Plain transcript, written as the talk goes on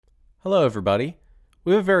Hello, everybody.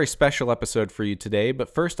 We have a very special episode for you today,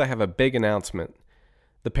 but first I have a big announcement.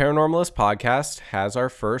 The Paranormalist podcast has our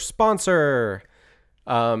first sponsor.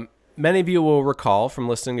 Many of you will recall from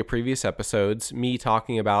listening to previous episodes me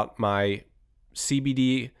talking about my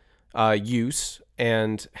CBD use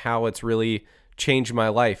and how it's really changed my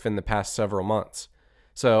life in the past several months.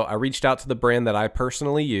 So I reached out to the brand that I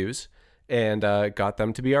personally use and got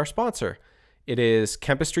them to be our sponsor. It is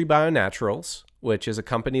Chemistry Bionaturals, which is a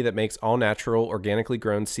company that makes all-natural, organically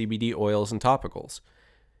grown CBD oils and topicals.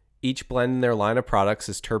 Each blend in their line of products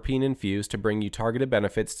is terpene-infused to bring you targeted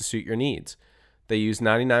benefits to suit your needs. They use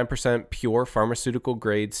 99% pure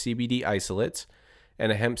pharmaceutical-grade CBD isolates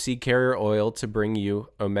and a hemp seed carrier oil to bring you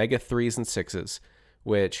omega-3s and 6s,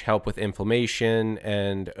 which help with inflammation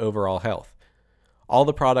and overall health. All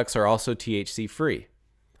the products are also THC-free.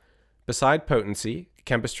 Beside potency,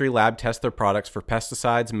 Chemistry Lab tests their products for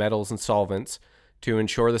pesticides, metals, and solvents to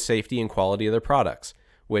ensure the safety and quality of their products,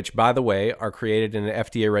 which, by the way, are created in an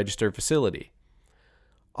FDA-registered facility.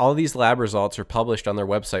 All of these lab results are published on their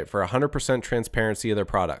website for 100% transparency of their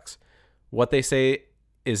products. What they say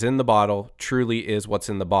is in the bottle truly is what's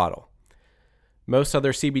in the bottle. Most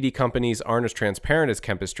other CBD companies aren't as transparent as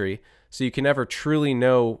Chemistry, so you can never truly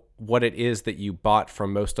know what it is that you bought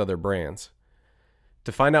from most other brands.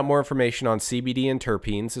 To find out more information on CBD and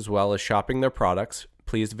terpenes, as well as shopping their products,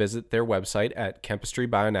 please visit their website at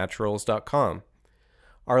chemistrybionaturals.com.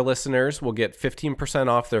 Our listeners will get 15%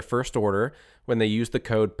 off their first order when they use the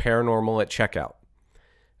code paranormal at checkout.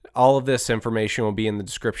 All of this information will be in the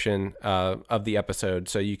description of the episode,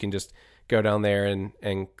 so you can just go down there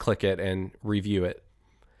and click it and review it.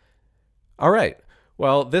 All right.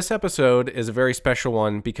 Well, this episode is a very special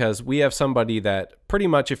one because we have somebody that pretty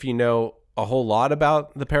much, if you know a whole lot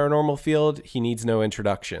about the paranormal field, he needs no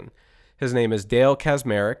introduction. His name is Dale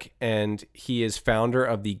Kaczmarek, and he is founder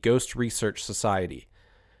of the Ghost Research Society.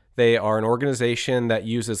 They are an organization that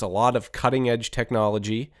uses a lot of cutting-edge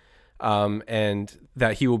technology, and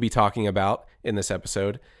that he will be talking about in this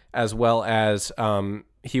episode, as well as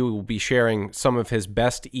he will be sharing some of his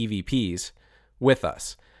best EVPs with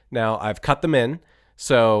us. Now, I've cut them in,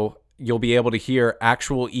 so you'll be able to hear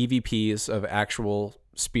actual EVPs of actual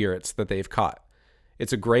spirits that they've caught.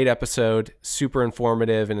 It's a great episode, super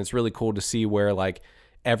informative, and it's really cool to see where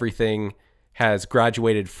everything has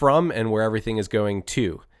graduated from and where everything is going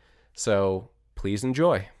to. So please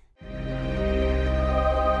enjoy.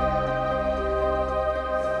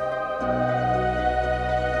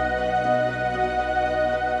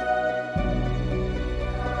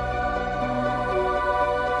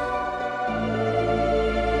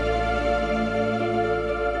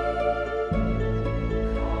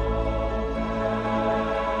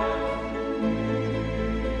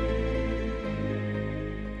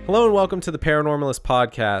 Hello and welcome to the Paranormalist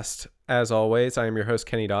podcast. As always, I am your host,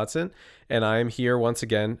 Kenny Dodson, and I am here once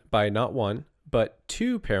again by not one, but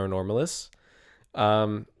two paranormalists.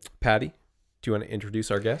 Patty, do you want to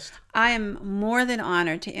introduce our guest? I am more than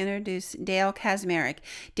honored to introduce Dale Kaczmarek.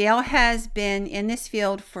 Dale has been in this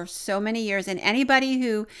field for so many years, and anybody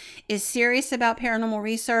who is serious about paranormal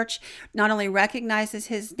research not only recognizes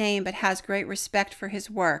his name, but has great respect for his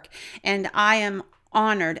work. And I am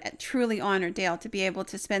honored, truly honored, Dale, to be able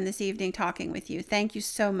to spend this evening talking with you. Thank you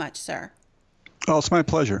so much, sir. Oh, it's my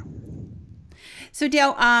pleasure. So,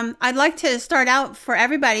 Dale, I'd like to start out for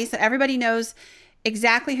everybody so everybody knows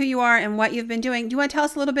exactly who you are and what you've been doing. Do you want to tell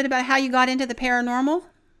us a little bit about how you got into the paranormal?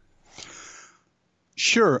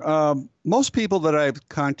 Sure. Most people that I've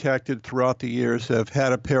contacted throughout the years have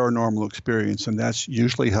had a paranormal experience, and that's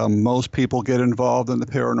usually how most people get involved in the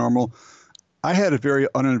paranormal. I had a very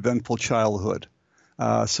uneventful childhood.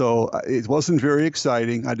 So it wasn't very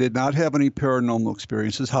exciting. I did not have any paranormal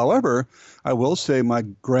experiences. However, I will say my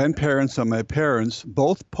grandparents and my parents,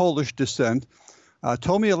 both Polish descent,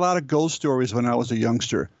 told me a lot of ghost stories when I was a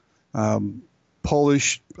youngster.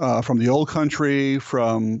 Polish from the old country,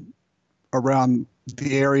 from around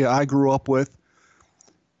the area I grew up with.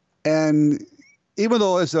 And even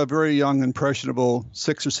though as a very young, impressionable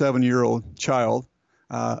 6 or 7-year-old child,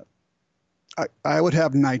 I would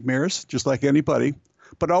have nightmares just like anybody,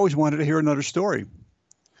 but I always wanted to hear another story.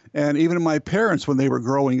 And even my parents, when they were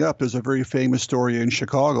growing up, there's a very famous story in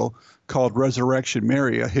Chicago called Resurrection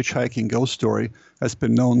Mary, a hitchhiking ghost story that's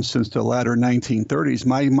been known since the latter 1930s.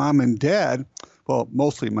 My mom and dad, well,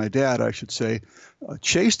 mostly my dad, I should say,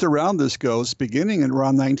 chased around this ghost beginning in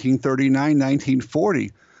around 1939,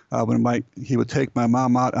 1940, when he would take my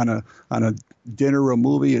mom out on a dinner or a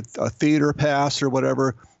movie, a theater pass or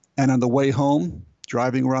whatever, and on the way home,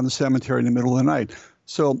 driving around the cemetery in the middle of the night.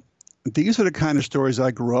 So these are the kind of stories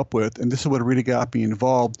I grew up with, and this is what really got me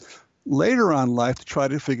involved. later on in life to try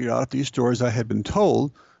to figure out if these stories I had been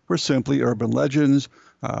told were simply urban legends,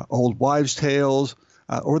 old wives' tales,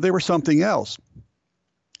 or they were something else.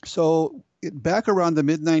 So back around the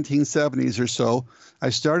mid 1970s or so, I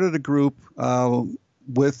started a group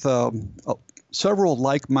with several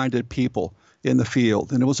like-minded people in the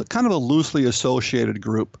field, and it was a kind of a loosely associated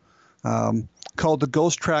group called the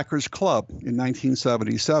Ghost Trackers Club in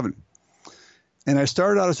 1977. And I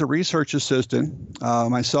started out as a research assistant,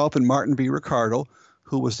 myself and Martin B. Ricardo,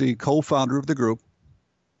 who was the co-founder of the group.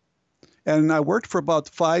 And I worked for about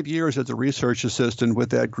 5 years as a research assistant with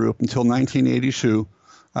that group until 1982,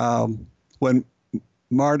 when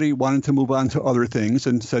Marty wanted to move on to other things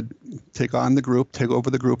and said, take over the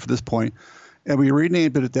group for this point. And we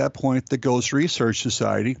renamed it at that point the Ghost Research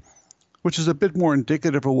Society, which is a bit more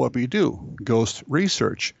indicative of what we do, ghost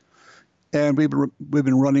research. And we've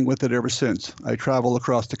been running with it ever since. I travel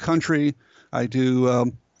across the country. I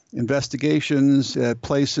do investigations at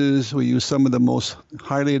places. We use some of the most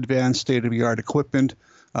highly advanced state-of-the-art equipment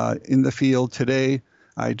in the field today.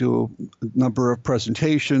 I do a number of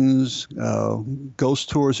presentations, ghost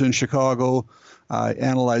tours in Chicago. I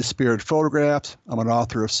analyze spirit photographs. I'm an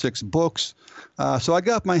author of 6 books. So I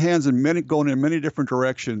got my hands going in many different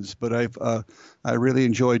directions, but I really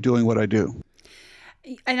enjoy doing what I do.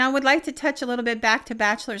 And I would like to touch a little bit back to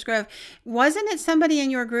Bachelor's Grove. Wasn't it somebody in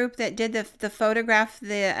your group that did the photograph,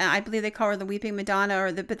 I believe they call her the Weeping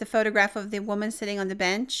Madonna, but the photograph of the woman sitting on the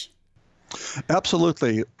bench?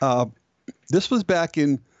 Absolutely. This was back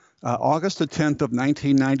in August the 10th of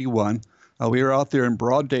 1991. We were out there in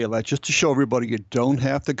broad daylight just to show everybody you don't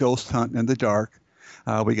have to ghost hunt in the dark.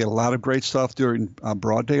 We get a lot of great stuff during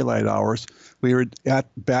broad daylight hours. We were at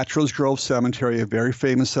Bachelor's Grove Cemetery, a very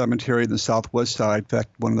famous cemetery in the southwest side. In fact,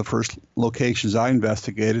 one of the first locations I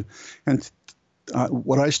investigated. And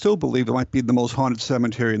what I still believe it might be the most haunted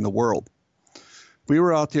cemetery in the world. We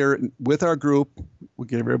were out there with our group. We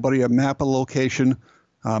gave everybody a map of location,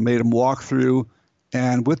 made them walk through.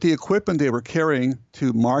 And with the equipment they were carrying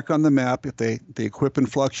to mark on the map if the equipment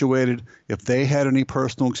fluctuated, if they had any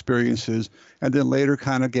personal experiences, and then later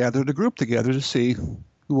kind of gathered a group together to see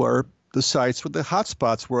where the sites where the hot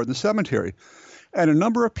spots were in the cemetery. And a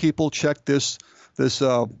number of people checked this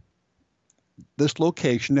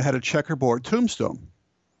location that had a checkerboard tombstone.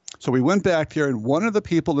 So we went back there, and one of the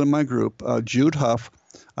people in my group, Jude Huff,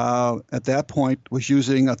 at that point was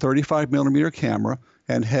using a 35 millimeter camera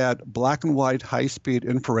and had black and white high-speed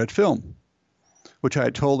infrared film, which I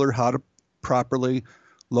had told her how to properly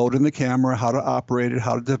load in the camera, how to operate it,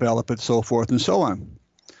 how to develop it, so forth and so on.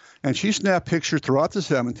 And she snapped pictures throughout the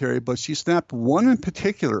cemetery, but she snapped one in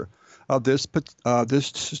particular of this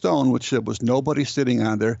stone, which there was nobody sitting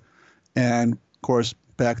on there. And, of course,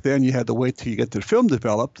 back then you had to wait till you get the film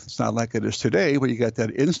developed. It's not like it is today where you get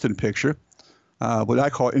that instant picture, what I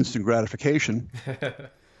call instant gratification.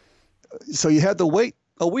 So you had to wait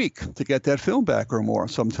a week to get that film back or more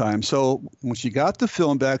sometimes. So when she got the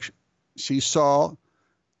film back, she saw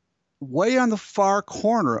way on the far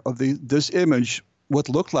corner of this image what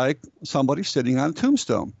looked like somebody sitting on a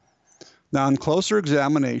tombstone. Now, on closer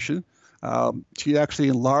examination, she actually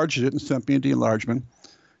enlarged it and sent me the enlargement.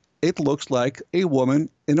 It looks like a woman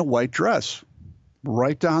in a white dress,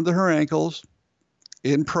 right down to her ankles,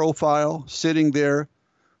 in profile, sitting there.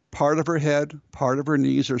 Part of her head, part of her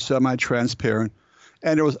knees are semi-transparent.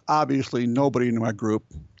 And there was obviously nobody in my group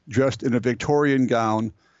dressed in a Victorian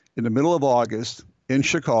gown in the middle of August in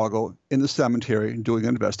Chicago in the cemetery doing an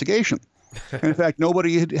investigation. And in fact,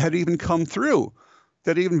 nobody had even come through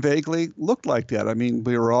that even vaguely looked like that. I mean,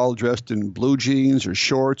 we were all dressed in blue jeans or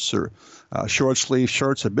shorts or short sleeve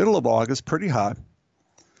shirts in the middle of August, pretty hot.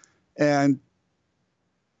 And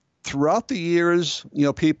throughout the years,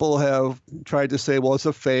 people have tried to say, well, it's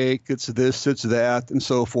a fake, it's this, it's that, and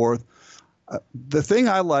so forth. The thing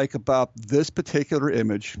I like about this particular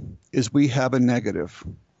image is we have a negative.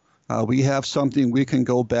 We have something we can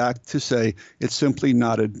go back to say it's simply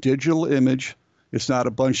not a digital image. It's not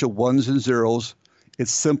a bunch of ones and zeros.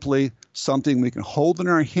 It's simply something we can hold in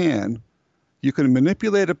our hand. You can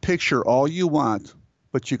manipulate a picture all you want,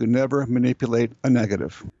 but you can never manipulate a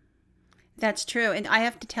negative. That's true. And I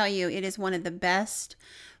have to tell you, it is one of the best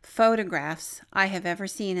photographs I have ever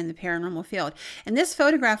seen in the paranormal field. And this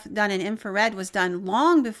photograph done in infrared was done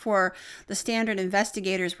long before the standard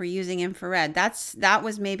investigators were using infrared. That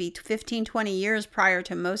was maybe 15, 20 years prior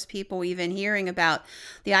to most people even hearing about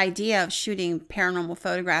the idea of shooting paranormal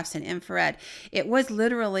photographs in infrared. It was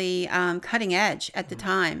literally cutting edge at the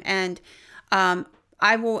time. And we're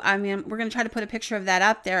going to try to put a picture of that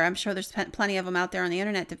up there. I'm sure there's plenty of them out there on the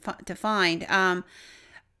internet to find.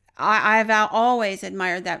 I've always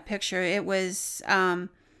admired that picture. It was, and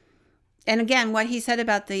again, what he said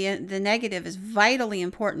about the negative is vitally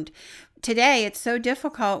important. Today, it's so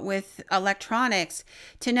difficult with electronics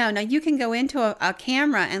to know. Now, you can go into a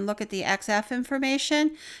camera and look at the XF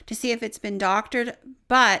information to see if it's been doctored,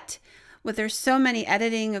 but there's so many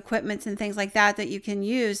editing equipments and things like that that you can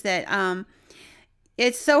use that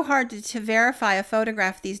it's so hard to verify a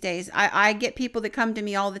photograph these days. I get people that come to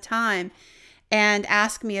me all the time and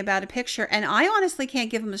ask me about a picture, and I honestly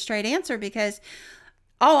can't give them a straight answer because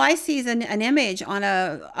all I see is an image on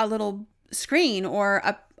a little screen or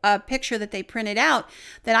a picture that they printed out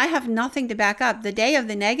that I have nothing to back up. The day of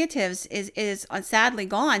the negatives is sadly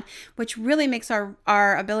gone, which really makes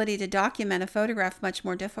our ability to document a photograph much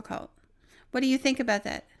more difficult. What do you think about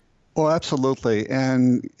that? Oh, absolutely.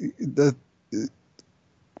 And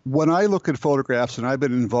when I look at photographs, and I've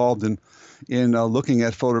been involved in looking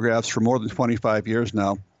at photographs for more than 25 years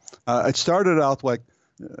now, it started out like,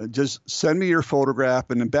 just send me your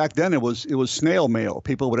photograph. And then back then it was snail mail.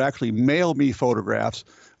 People would actually mail me photographs,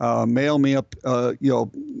 mail me up, a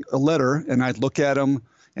letter, and I'd look at them,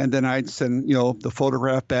 and then I'd send, the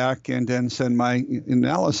photograph back, and then send my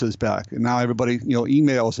analysis back. And now everybody,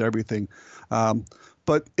 emails everything.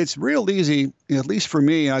 But it's real easy, at least for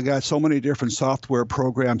me. I got so many different software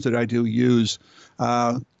programs that I do use.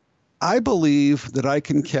 I believe that I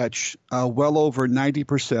can catch well over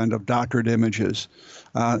 90% of doctored images.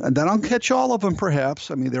 And then I'll catch all of them, perhaps.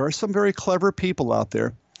 I mean, there are some very clever people out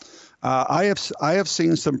there. I have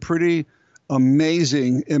seen some pretty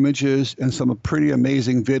amazing images and some pretty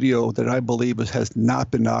amazing video that I believe has not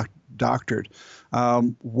been doctored.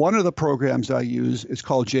 One of the programs I use is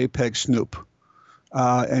called JPEG Snoop.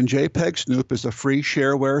 And JPEG Snoop is a free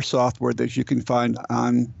shareware software that you can find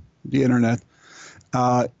on the internet.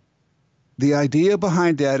 The idea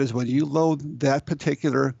behind that is when you load that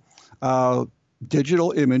particular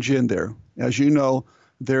digital image in there, as you know,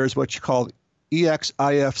 there's what you call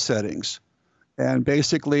EXIF settings. And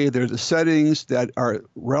basically, they're the settings that are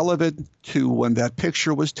relevant to when that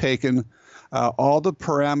picture was taken, all the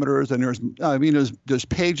parameters, and there's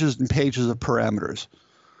pages and pages of parameters.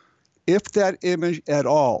 If that image at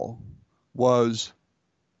all was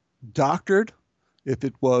doctored, if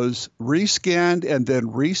it was rescanned and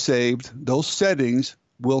then resaved, those settings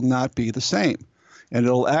will not be the same. And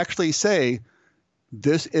it'll actually say,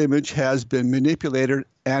 this image has been manipulated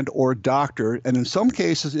and or doctored. And in some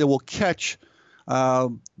cases, it will catch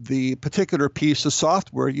the particular piece of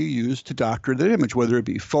software you use to doctor the image, whether it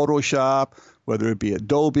be Photoshop, whether it be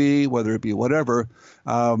Adobe, whether it be whatever.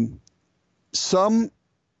 Some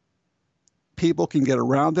people can get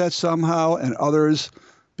around that somehow, and others,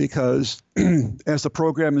 because as the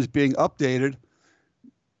program is being updated,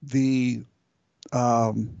 the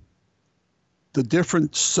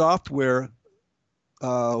different software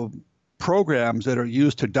programs that are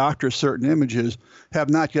used to doctor certain images have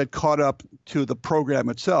not yet caught up to the program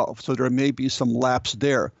itself. So there may be some lapse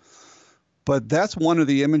there. But that's one of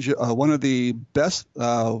the best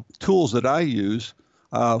tools that I use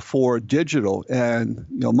for digital. And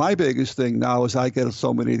my biggest thing now is I get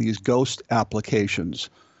so many of these ghost applications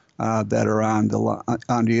that are on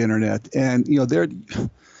the internet, and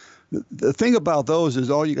the thing about those is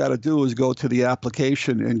all you got to do is go to the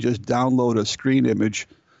application and just download a screen image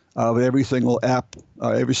of every single app,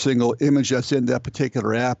 every single image that's in that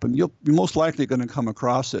particular app, and you're most likely going to come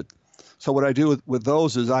across it. So what I do with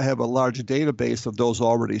those is I have a large database of those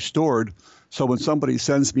already stored. So when somebody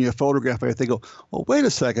sends me a photograph, I think, well, wait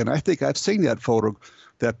a second, I think I've seen that photo,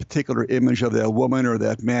 that particular image of that woman or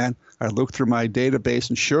that man. I look through my database,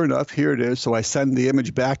 and sure enough, here it is. So I send the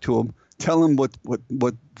image back to them, tell them what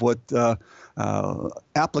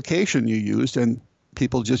application you used, and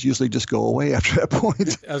people usually just go away after that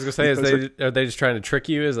point. I was gonna say, are they just trying to trick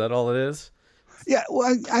you? Is that all it is? Yeah,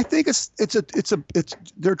 well, I think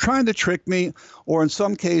they're trying to trick me, or in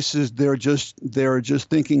some cases they're just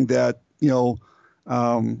thinking that they're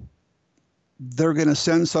going to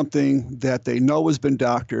send something that they know has been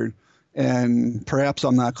doctored, and perhaps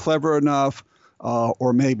I'm not clever enough,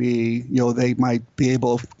 or maybe they might be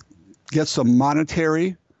able to get some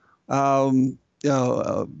monetary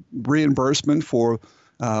reimbursement for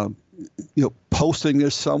posting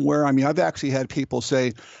this somewhere. I mean, I've actually had people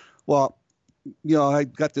say, well, I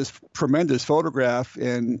got this tremendous photograph,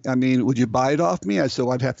 and I mean, would you buy it off me? I said,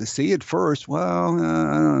 well, I'd have to see it first. Well,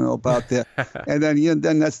 I don't know about that. And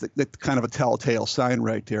then that's the kind of a telltale sign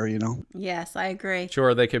right there, Yes, I agree.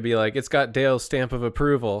 Sure, they could be like, it's got Dale's stamp of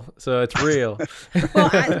approval, so it's real.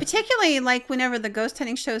 Well, particularly like whenever the ghost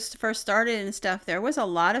hunting shows first started and stuff, there was a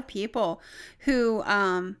lot of people who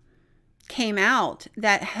came out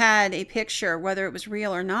that had a picture, whether it was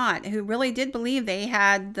real or not, who really did believe they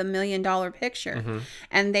had the $1 million picture.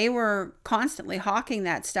 And they were constantly hawking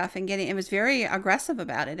that stuff and it was very aggressive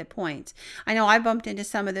about it at points. I know I bumped into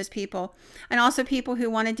some of those people, and also people who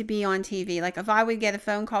wanted to be on TV. Like if I would get a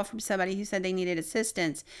phone call from somebody who said they needed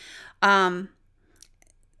assistance,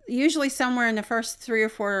 usually somewhere in the first 3 or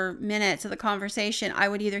 4 minutes of the conversation, I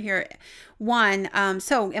would either hear one,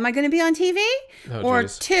 so am I going to be on TV? Or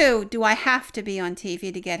geez. 2, do I have to be on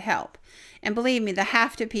TV to get help? And believe me, the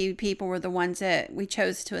have to be people were the ones that we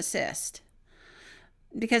chose to assist.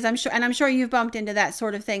 Because I'm sure you've bumped into that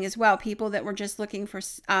sort of thing as well. People that were just looking for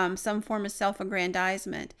some form of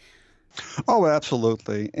self-aggrandizement. Oh,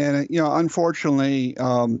 absolutely. And, unfortunately,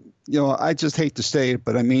 I just hate to say it,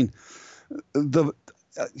 but I mean,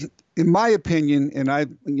 in my opinion, and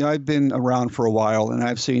I've been around for a while, and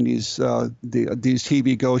I've seen these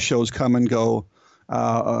TV ghost shows come and go,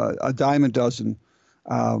 a dime a dozen.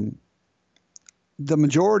 The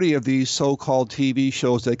majority of these so-called TV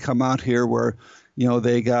shows that come out here, where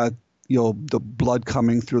they got the blood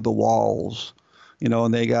coming through the walls,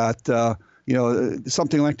 and they got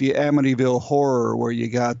something like the Amityville Horror, where you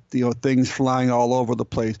got things flying all over the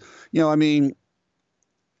place. I mean,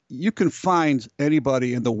 you can find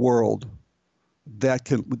anybody in the world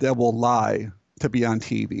that will lie to be on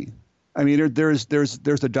TV. I mean, there's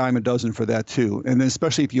a dime a dozen for that too, and then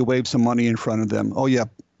especially if you wave some money in front of them. Oh yeah,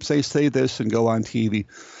 say this and go on TV.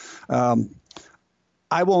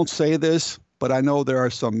 I won't say this, but I know there are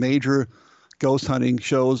some major ghost hunting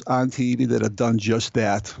shows on TV that have done just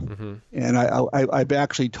that. And I've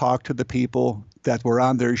actually talked to the people that were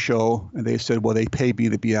on their show, and they said, well, they paid me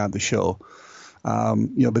to be on the show.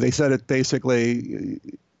 But they said it basically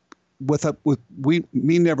with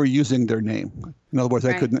me never using their name. In other words,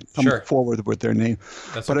 I couldn't come forward with their name.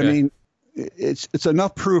 That's but okay. I mean, it's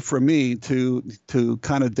enough proof for me to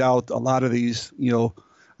kind of doubt a lot of these,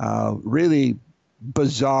 really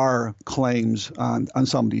bizarre claims on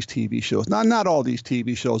some of these TV shows. Not all these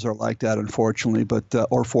TV shows are like that, unfortunately,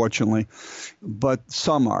 or fortunately, but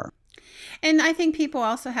some are. And I think people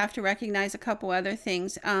also have to recognize a couple other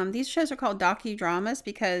things. These shows are called docudramas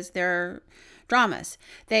because they're dramas.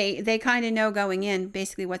 They kind of know going in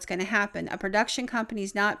basically what's going to happen. A production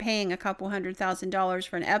company's not paying a couple $100,000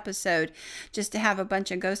 for an episode just to have a bunch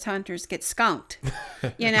of ghost hunters get skunked,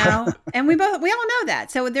 And we all know that.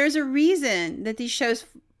 So there's a reason that these shows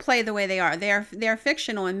play the way they are. They're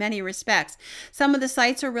fictional in many respects. Some of the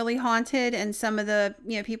sites are really haunted, and some of the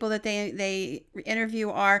people that they interview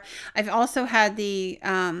are. I've also had the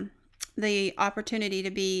opportunity to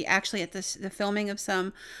be actually at the filming of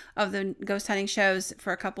some of the ghost hunting shows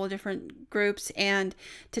for a couple of different groups, and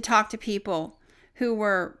to talk to people who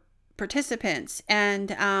were participants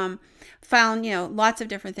and found lots of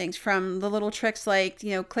different things, from the little tricks like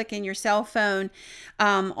clicking your cell phone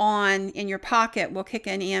on in your pocket will kick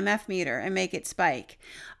an EMF meter and make it spike,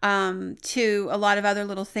 to a lot of other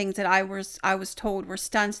little things that I was told were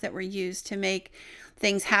stunts that were used to make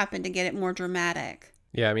things happen to get it more dramatic.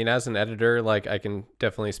 Yeah, I mean, as an editor, like, I can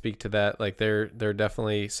definitely speak to that. Like, there are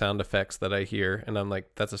definitely sound effects that I hear, and I'm like,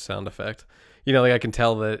 that's a sound effect. Like, I can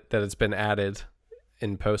tell that it's been added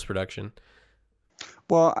in post-production.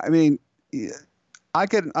 Well, I mean, I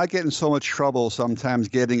get in so much trouble sometimes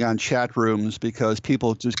getting on chat rooms because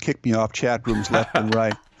people just kick me off chat rooms left and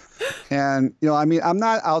right. And, I mean, I'm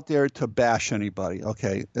not out there to bash anybody,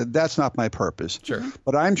 okay? That's not my purpose. Sure.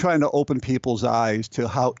 But I'm trying to open people's eyes to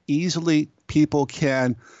how easily people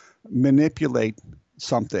can manipulate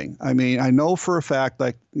something. I mean, I know for a fact,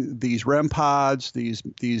 like these REM pods,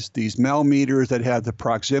 these Mel meters that have the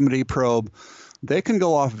proximity probe, they can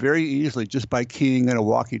go off very easily just by keying in a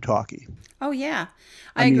walkie-talkie. Oh, yeah.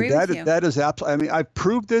 I agree with you. That is absolutely, I mean, I've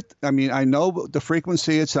proved it. I mean, I know the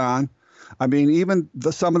frequency it's on. I mean, even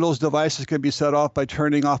some of those devices can be set off by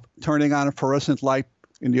turning on a fluorescent light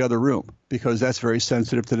in the other room, because that's very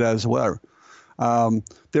sensitive to that as well.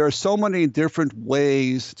 There are so many different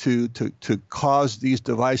ways to cause these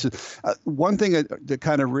devices. One thing that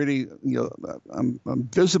kind of really, I'm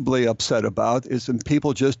visibly upset about is when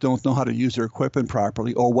people just don't know how to use their equipment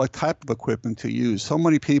properly, or what type of equipment to use. So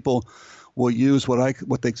many people will use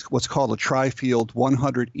what's called a tri-field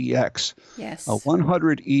 100EX. Yes. A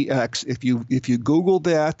 100EX. If you Google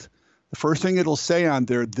that, the first thing it'll say on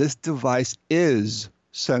there, this device is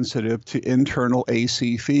sensitive to internal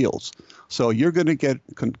AC fields. So you're going to get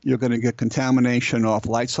contamination off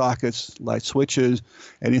light sockets, light switches,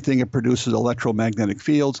 anything that produces electromagnetic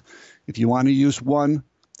fields. If you want to use one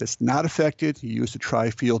that's not affected, you use the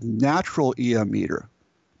tri-field natural EM meter.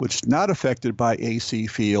 which is not affected by AC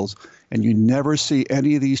fields, and you never see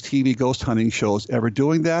any of these TV ghost hunting shows ever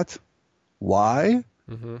doing that. Why?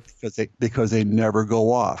 Because they never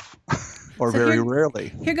go off, or So very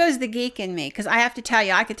rarely. Here goes the geek in me, because I have to tell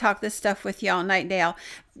you, I could talk this stuff with you all night, Dale,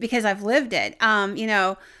 because I've lived it.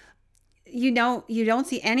 You don't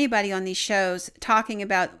see anybody on these shows talking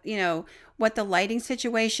about, what the lighting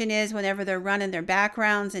situation is whenever they're running their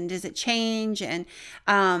backgrounds, and does it change, and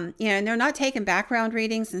and they're not taking background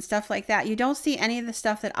readings and stuff like that. You don't see any of the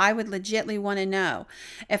stuff that I would legitimately want to know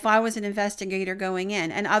if I was an investigator going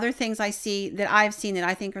in. And other things I've seen that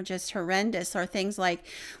I think are just horrendous are things like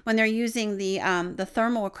when they're using the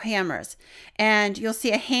thermal cameras, and you'll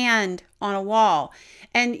see a hand on a wall.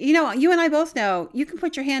 And you and I both know you can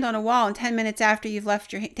put your hand on a wall, and 10 minutes after you've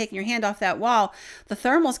taken your hand off that wall, the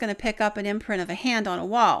thermal's going to pick up an imprint of a hand on a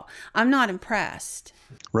wall. I'm not impressed.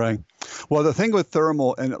 Right. Well, the thing with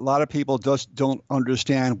thermal, and a lot of people just don't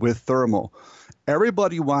understand with thermal,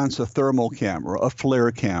 everybody wants a thermal camera, a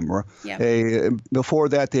FLIR camera. Yep. Before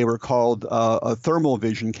that, they were called thermal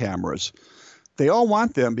vision cameras. They all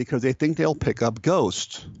want them because they think they'll pick up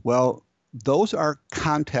ghosts. Well, those are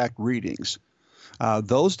contact readings.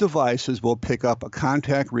 Those devices will pick up a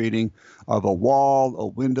contact reading of a wall, a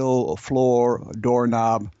window, a floor, a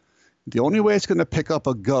doorknob. The only way it's going to pick up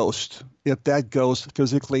a ghost if that ghost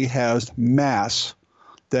physically has mass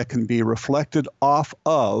that can be reflected off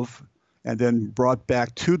of and then brought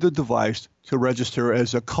back to the device to register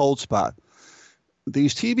as a cold spot.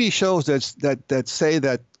 These TV shows that say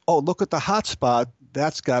that, oh, look at the hot spot,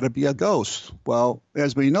 that's got to be a ghost. Well,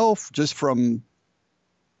 as we know just from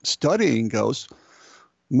studying ghosts,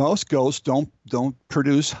 most ghosts don't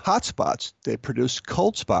produce hot spots. They produce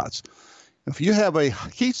cold spots. If you have a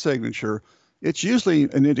heat signature, it's usually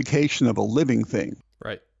an indication of a living thing.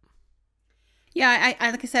 Right. Yeah,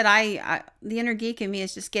 I like I said, the inner geek in me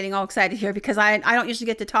is just getting all excited here, because I don't usually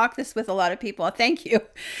get to talk this with a lot of people. Thank you.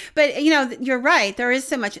 But, you're right. There is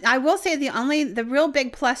so much. I will say the real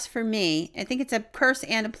big plus for me, I think it's a curse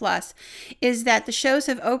and a plus, is that the shows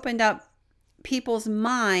have opened up people's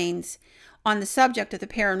minds on the subject of the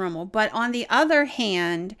paranormal. But on the other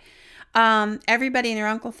hand, everybody and their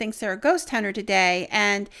uncle thinks they're a ghost hunter today.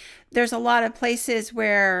 And there's a lot of places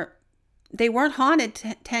where they weren't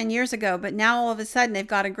haunted 10 years ago, but now all of a sudden they've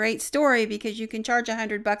got a great story because you can charge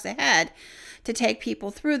 $100 a head to take people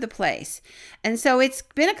through the place. And so it's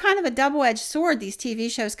been a kind of a double-edged sword, these TV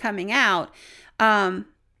shows coming out. I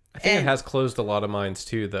think it has closed a lot of minds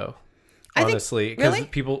too, though. Honestly, because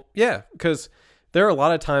because there are a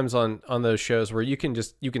lot of times on those shows where you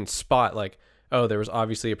can spot like, oh, there was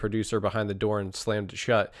obviously a producer behind the door and slammed it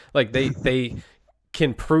shut. Like they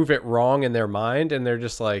can prove it wrong in their mind, and they're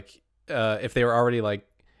just like, if they were already like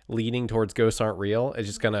leaning towards ghosts aren't real, it's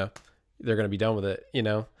just they're gonna be done with it,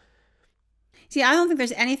 See, I don't think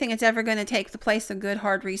there's anything that's ever going to take the place of good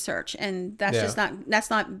hard research, and that's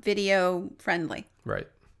not video friendly. Right.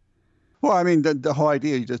 Well, I mean, the whole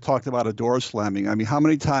idea, you just talked about a door slamming. I mean, how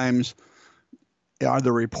many times are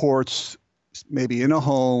there reports, maybe in a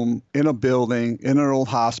home, in a building, in an old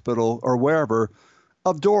hospital, or wherever,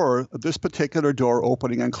 of this particular door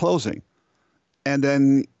opening and closing? And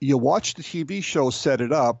then you watch the TV show set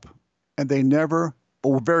it up, and they never,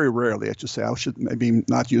 or very rarely, I should say, I should maybe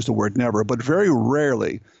not use the word never, but very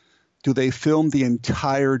rarely do they film the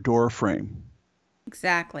entire door frame.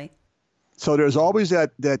 Exactly. So there's always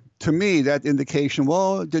that to me, that indication,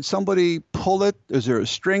 well, did somebody pull it? Is there a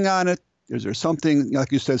string on it? Is there something,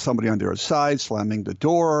 like you said, somebody on their side slamming the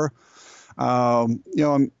door?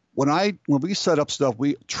 When we set up stuff,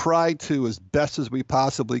 we try to, as best as we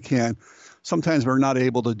possibly can. Sometimes we're not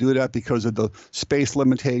able to do that because of the space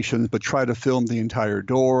limitations, but try to film the entire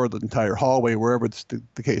door, the entire hallway, wherever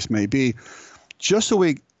the case may be, just so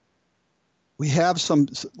we have some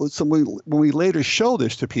when we later show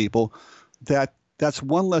this to people, that's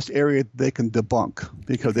one less area they can debunk,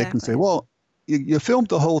 because They can say, well, you filmed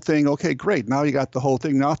the whole thing. Okay, great. Now you got the whole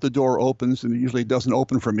thing. Now if the door opens, and it usually doesn't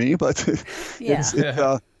open for me, but it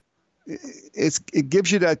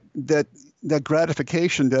gives you that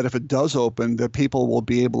gratification that if it does open, that people will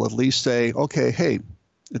be able to at least say, okay, hey,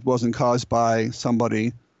 it wasn't caused by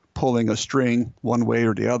somebody pulling a string one way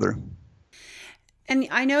or the other. And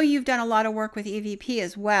I know you've done a lot of work with EVP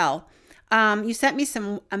as well. You sent me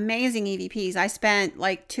some amazing EVPs. I spent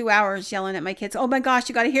like 2 hours yelling at my kids, oh my gosh,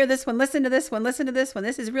 you got to hear this one, listen to this one, listen to this one.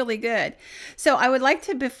 This is really good. So I would like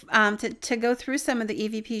to go through some of the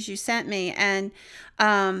EVPs you sent me and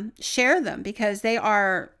share them, because they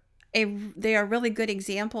are really good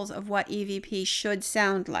examples of what EVP should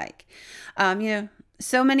sound like.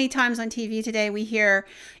 So many times on TV today we hear,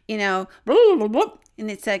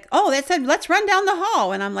 And it's like, oh, that said, let's run down the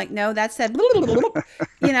hall. And I'm like, no, that said,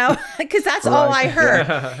 you know, because that's all I heard.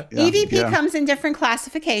 EVP comes in different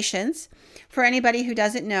classifications for anybody who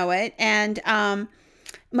doesn't know it. And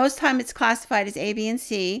most time it's classified as A, B, and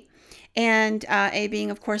C. And A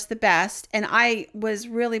being, of course, the best. And I was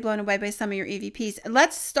really blown away by some of your EVPs.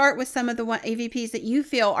 Let's start with some of the EVPs that you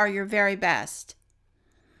feel are your very best.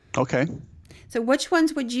 Okay. So which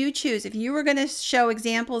ones would you choose if you were going to show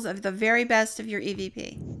examples of the very best of your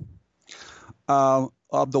EVP?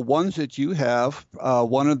 Of the ones that you have,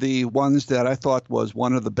 one of the ones that I thought was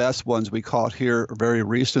one of the best ones we caught here very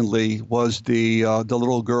recently was the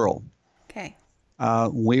little girl. Okay.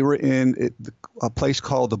 We were in a place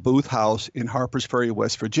called the Booth House in Harpers Ferry,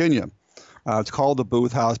 West Virginia. It's called the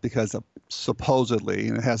Booth House because supposedly,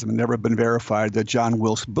 and it hasn't never been verified, that John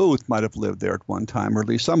Wilkes Booth might have lived there at one time, or at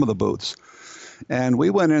least some of the Booths. And we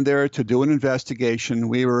went in there to do an investigation.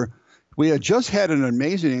 We had just had an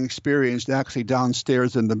amazing experience actually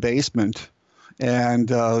downstairs in the basement. And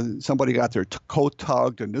somebody got their coat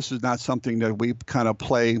tugged. And this is not something that we kind of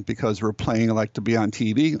play because we're playing like to be on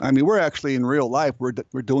TV. I mean, we're actually in real life. We're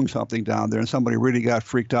doing something down there. And somebody really got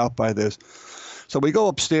freaked out by this. So we go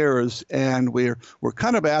upstairs and we're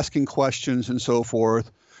kind of asking questions and so forth.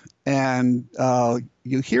 And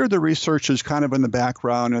you hear the researchers kind of in the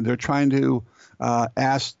background, and they're trying to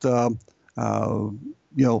ask,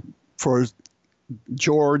 for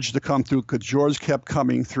George to come through, because George kept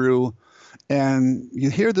coming through. And you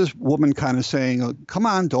hear this woman kind of saying, come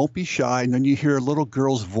on, don't be shy. And then you hear a little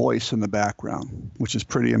girl's voice in the background, which is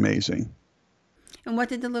pretty amazing. And what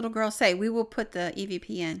did the little girl say? We will put the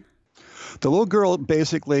EVP in. The little girl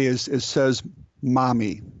basically says,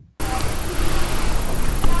 Mommy.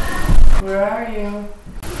 Where are you?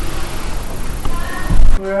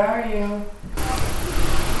 Where are you?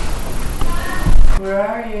 Where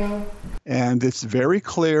are you? And it's very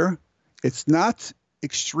clear. It's not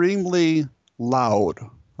extremely loud.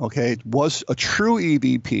 Okay, it was a true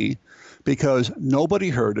EVP because nobody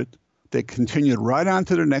heard it. They continued right on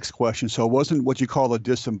to the next question. So it wasn't what you call a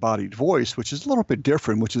disembodied voice, which is a little bit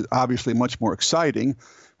different, which is obviously much more exciting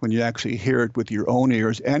when you actually hear it with your own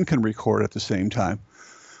ears and can record at the same time.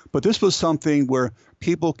 But this was something where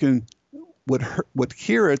people would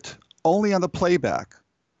hear it only on the playback.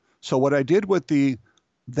 So what I did with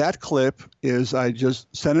that clip is I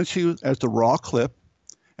just sent it to you as the raw clip,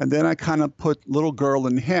 and then I kind of put little girl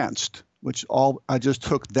enhanced, I just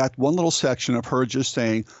took that one little section of her just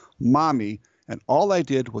saying, Mommy, and all I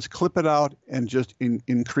did was clip it out and just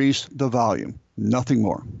increase the volume, nothing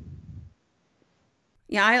more.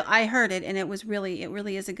 Yeah, I heard it, and it really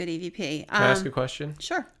is a good EVP. Can I ask a question?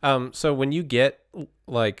 Sure. So when you get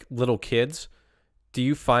like little kids, do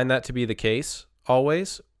you find that to be the case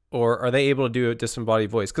always? Or are they able to do a disembodied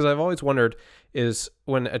voice? Because I've always wondered is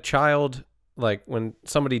when a child, like when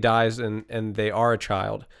somebody dies and they are a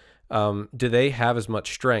child, do they have as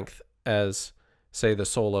much strength as, say, the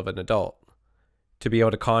soul of an adult to be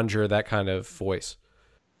able to conjure that kind of voice?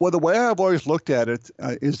 Well, the way I've always looked at it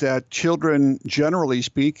is that children, generally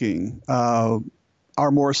speaking,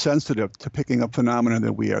 are more sensitive to picking up phenomena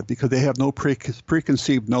than we are because they have no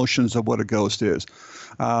preconceived notions of what a ghost is.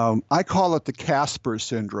 I call it the Casper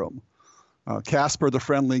syndrome. Casper, the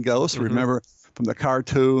friendly ghost. Mm-hmm. Remember from the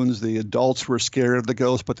cartoons, the adults were scared of the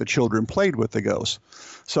ghost, but the children played with the ghost.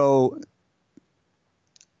 So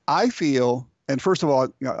I feel, and first of all,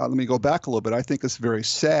 let me go back a little bit. I think it's very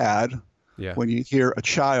sad when you hear a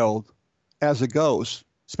child as a ghost,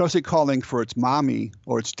 especially calling for its mommy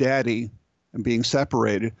or its daddy and being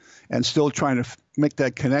separated and still trying to make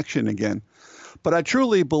that connection again. But I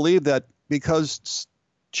truly believe that because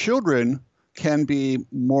children can be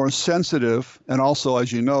more sensitive and also,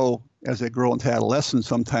 as you know, as they grow into adolescence,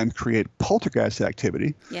 sometimes create poltergeist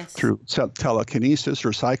activity through telekinesis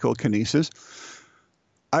or psychokinesis.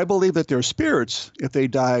 I believe that their spirits, if they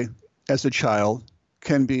die as a child,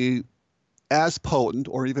 can be as potent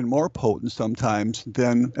or even more potent sometimes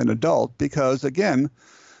than an adult because, again,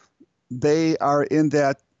 they are in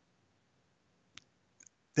that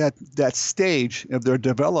stage of their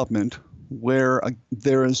development where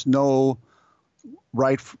there is no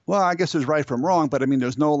right. Well, I guess there's right from wrong, but I mean,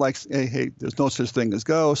 there's no like, hey, there's no such thing as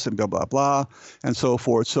ghosts and blah, blah, blah, and so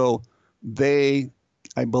forth. So they,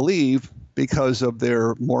 I believe, because of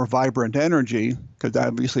their more vibrant energy, because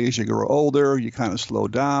obviously as you grow older, you kind of slow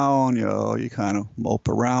down, you kind of mope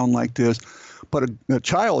around like this. But a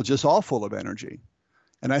child is just all full of energy.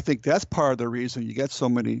 And I think that's part of the reason you get so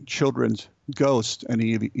many children's ghosts and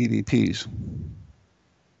EVPs.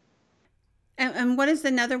 And what is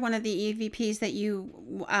another one of the EVPs that you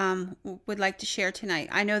would like to share tonight?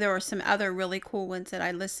 I know there were some other really cool ones that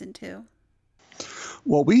I listened to.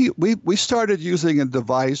 Well, we started using a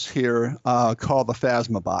device here called the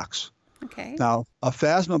Phasma box. Okay. Now, a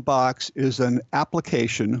Phasma box is an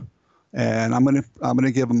application, and I'm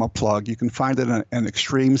gonna give them a plug. You can find it on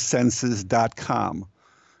extremesenses.com,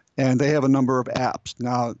 and they have a number of apps.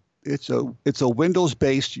 Now, it's a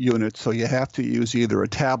Windows-based unit, so you have to use either a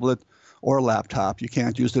tablet or a laptop. You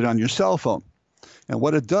can't use it on your cell phone. And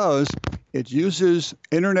what it does, it uses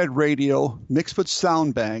internet radio mixed with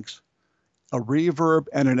sound banks, a reverb,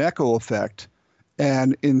 and an echo effect.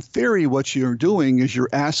 And in theory, what you're doing is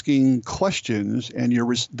you're asking questions, and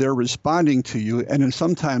they're responding to you, and then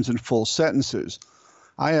sometimes in full sentences.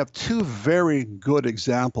 I have two very good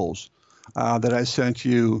examples that I sent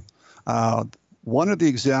you. One of the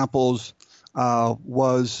examples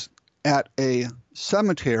was at a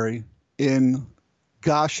cemetery in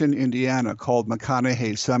Goshen, Indiana, called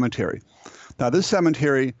McConaughey Cemetery. Now, this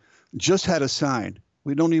cemetery just had a sign.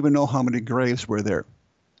 We don't even know how many graves were there.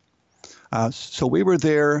 So we were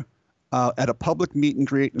there at a public meet and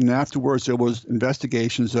greet, and afterwards there was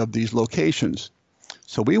investigations of these locations.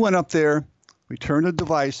 So we went up there, we turned the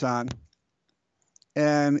device on,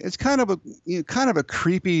 and it's kind of a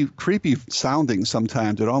creepy sounding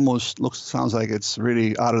sometimes. It almost sounds like it's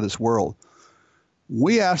really out of this world.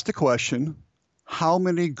 We asked the question, how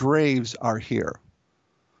many graves are here?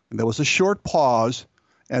 And there was a short pause,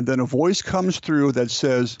 and then a voice comes through that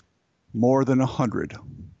says, more than 100.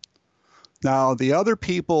 Now, the other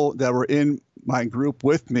people that were in my group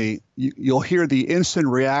with me, you'll hear the instant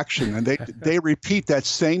reaction, and they repeat that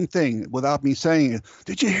same thing without me saying it.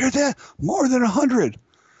 Did you hear that? More than 100.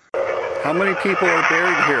 How many people are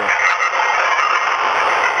buried here?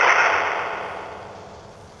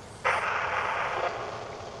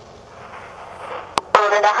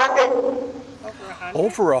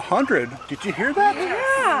 Over 100? Did you hear that?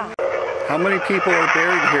 Yeah. How many people are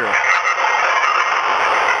buried here?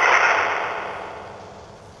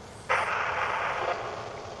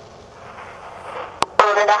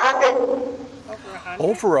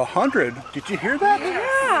 Over 100? Did you hear that?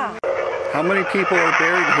 Yeah. How many people are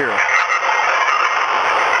buried here?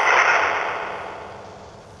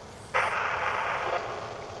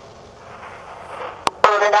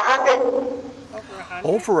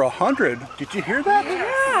 Over 100? Did you hear that?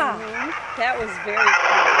 Yeah. That was very cool.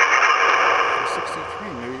 63,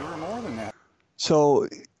 maybe you were more than that. So,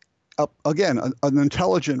 again, an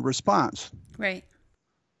intelligent response. Right.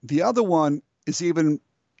 The other one is even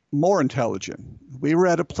more intelligent. We were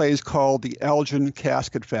at a place called the Elgin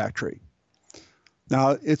Casket Factory.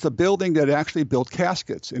 Now, it's a building that actually built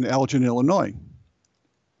caskets in Elgin, Illinois.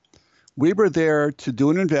 We were there to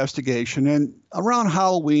do an investigation, and around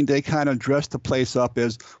Halloween, they kind of dressed the place up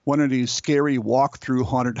as one of these scary walk-through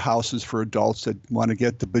haunted houses for adults that want to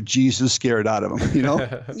get the bejesus scared out of them, you know?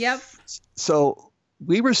 Yep. So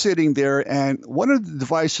we were sitting there, and one of the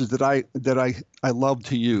devices that I love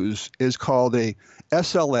to use is called a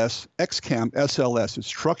SLS, XCAM SLS. It's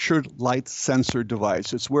structured light sensor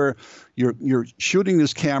device. It's where you're shooting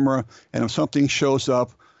this camera, and if something shows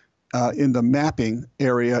up in the mapping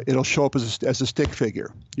area, it'll show up as a stick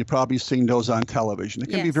figure. You've probably seen those on television. It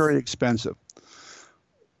can be Yes. very expensive.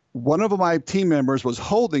 One of my team members was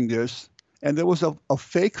holding this, and there was a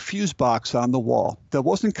fake fuse box on the wall that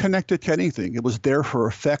wasn't connected to anything. It was there for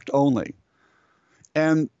effect only.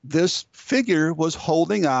 And this figure was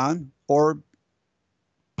holding on or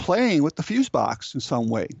playing with the fuse box in some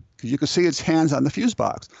way, because you could see its hands on the fuse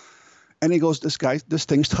box. And he goes, this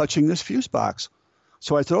thing's touching this fuse box.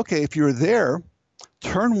 So I said, okay, if you're there,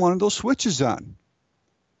 turn one of those switches on.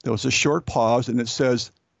 There was a short pause, and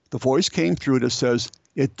the voice came through that says,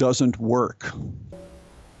 it doesn't work.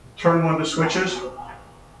 Turn one of the switches.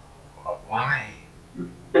 Why?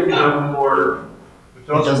 It doesn't work. It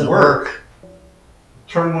doesn't work.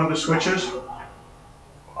 Turn one of the switches.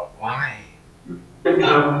 Why? It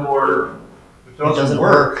doesn't work. It doesn't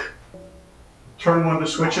work. Turn one of the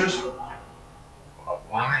switches.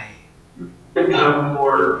 Why? It doesn't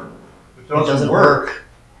work. It doesn't work.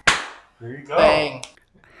 There you go. Bang.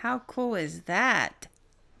 How cool is that?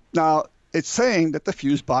 Now, it's saying that the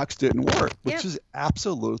fuse box didn't work, which Yep. is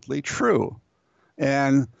absolutely true.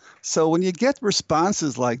 And so when you get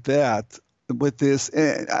responses like that with this,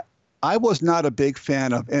 I was not a big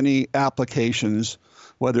fan of any applications,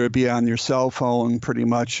 whether it be on your cell phone pretty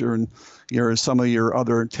much or some of your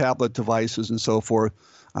other tablet devices and so forth.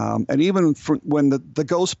 And even when the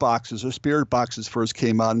ghost boxes or spirit boxes first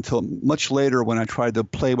came out, until much later when I tried to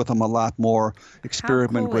play with them a lot more,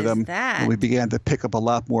 experiment cool with is them, that? and we began to pick up a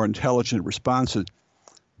lot more intelligent responses.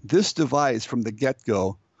 This device from the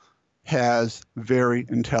get-go has very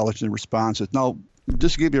intelligent responses. Now,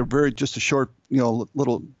 just to give you just a short,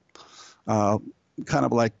 little kind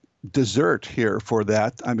of like dessert here for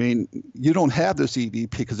that. I mean, you don't have this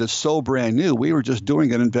EVP because it's so brand new. We were just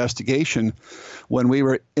doing an investigation when we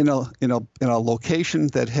were in a location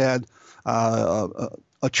that had a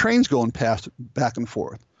trains going past back and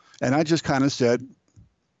forth, and I just kind of said,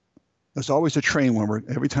 "There's always a train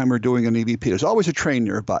every time we're doing an EVP. There's always a train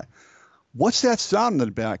nearby. What's that sound in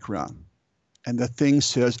the background?" And the thing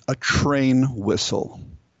says, "A train whistle."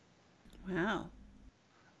 Wow.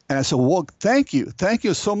 And I said, "Well, thank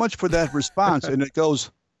you so much for that response." And it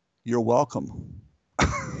goes, "You're welcome."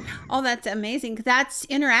 Oh, that's amazing. That's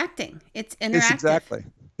interacting. It's interactive. It's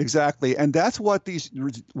exactly. And that's what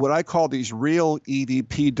I call these real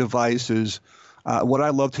EVP devices, what I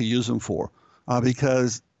love to use them for,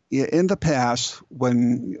 because in the past,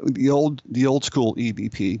 when the old school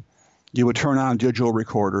EVP, you would turn on a digital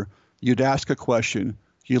recorder, you'd ask a question,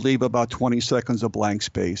 you leave about 20 seconds of blank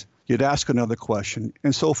space, you'd ask another question,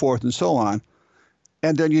 and so forth and so on.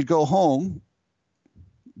 And then you'd go home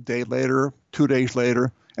a day later, 2 days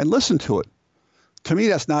later, and listen to it. To me,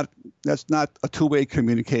 that's not a two-way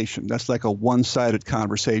communication. That's like a one-sided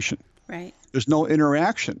conversation. Right. There's no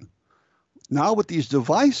interaction. Now with these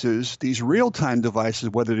devices, these real-time devices,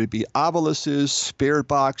 whether they be obelisks, spirit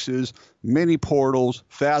boxes, mini portals,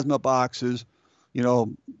 phasma boxes,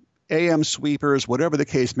 AM sweepers, whatever the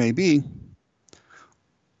case may be,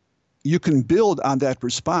 you can build on that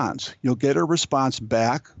response. You'll get a response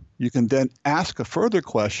back. You can then ask a further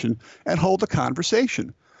question and hold a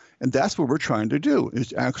conversation. And that's what we're trying to do,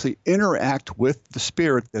 is actually interact with the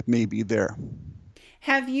spirit that may be there.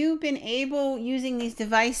 Have you been able, using these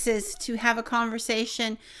devices, to have a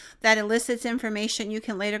conversation that elicits information you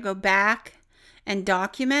can later go back and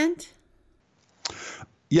document?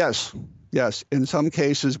 Yes. In some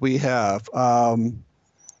cases we have.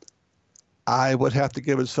 I would have to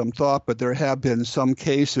give it some thought, but there have been some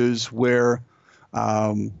cases where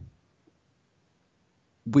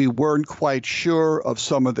we weren't quite sure of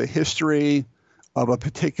some of the history of a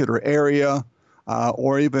particular area,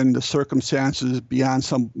 or even the circumstances beyond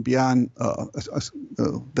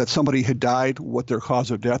that somebody had died, what their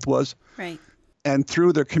cause of death was. Right. And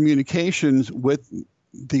through their communications with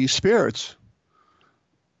these spirits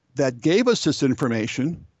that gave us this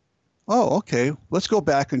information, oh, okay, let's go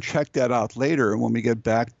back and check that out later when we get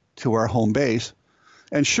back to our home base.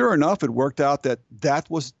 And sure enough, it worked out that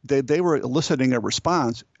they were eliciting a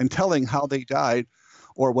response and telling how they died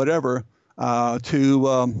or whatever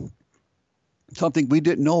to something we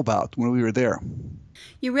didn't know about when we were there.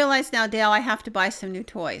 You realize now, Dale, I have to buy some new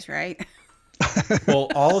toys, right? Well,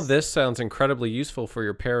 all of this sounds incredibly useful for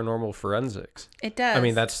your paranormal forensics. It does. I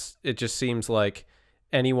mean, it just seems like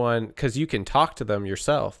anyone, because you can talk to them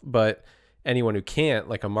yourself, but anyone who can't,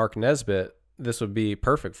 like a Mark Nesbitt, this would be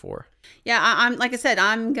perfect for. Yeah, I'm like I said,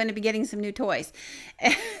 I'm going to be getting some new toys.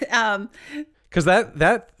 Because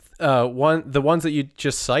the ones that you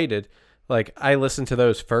just cited, like I listened to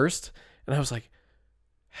those first, and I was like,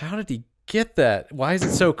 how did he get that? Why is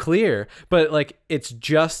it so clear? But like, it's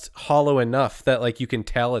just hollow enough that like you can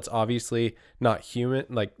tell it's obviously not human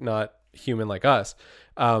like us.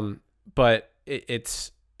 But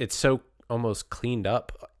it's so almost cleaned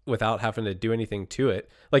up without having to do anything to it.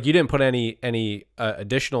 Like you didn't put any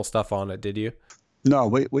additional stuff on it, did you?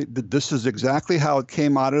 No, this is exactly how it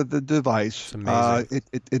came out of the device. It's amazing.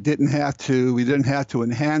 It didn't have to. We didn't have to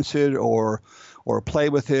enhance it or play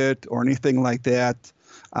with it or anything like that.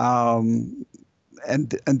 And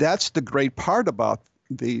that's the great part about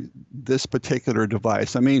this particular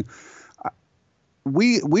device. I mean,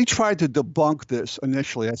 we tried to debunk this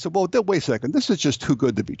initially. I said, well, wait a second. This is just too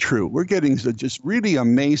good to be true. We're getting just really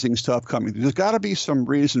amazing stuff coming. There's got to be some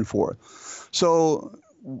reason for it. So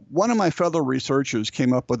one of my fellow researchers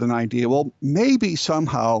came up with an idea. Well, maybe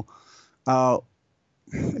somehow,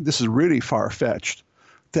 this is really far-fetched,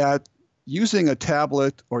 that using a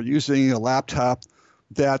tablet or using a laptop,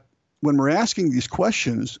 that when we're asking these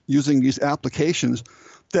questions, using these applications,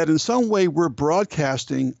 that in some way we're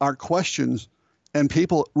broadcasting our questions and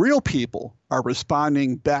real people are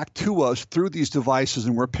responding back to us through these devices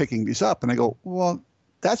and we're picking these up. And I go, well,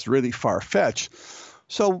 that's really far-fetched.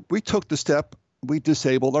 So we took the step, we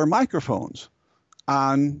disabled our microphones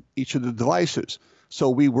on each of the devices. So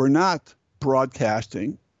we were not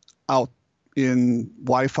broadcasting out in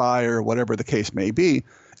Wi-Fi or whatever the case may be,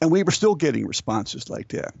 and we were still getting responses like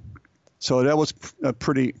that. So that was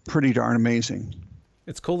pretty darn amazing.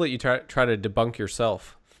 It's cool that you try to debunk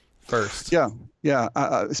yourself first. Yeah,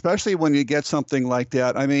 especially when you get something like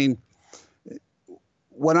that. I mean,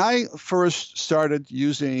 when I first started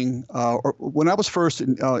using, or when I was first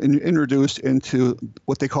introduced into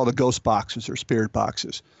what they call the ghost boxes or spirit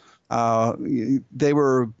boxes, they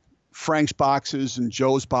were Frank's boxes and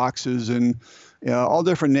Joe's boxes and all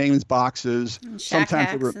different names boxes. And sometimes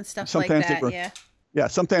hacks they were, and stuff sometimes like they were, that. yeah,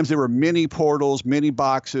 sometimes they were mini portals, mini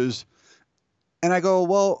boxes, and I go,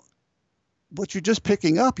 well, what you're just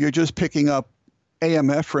picking up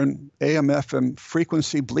AM/FM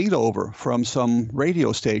frequency bleed over from some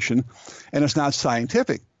radio station, and it's not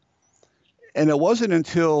scientific. And it wasn't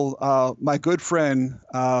until my good friend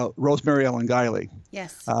Rosemary Ellen Guiley,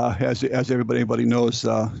 Yes. as everybody knows,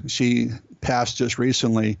 she passed just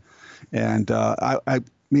recently, and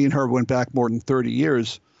me and her went back more than 30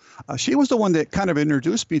 years. She was the one that kind of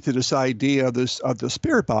introduced me to this idea of the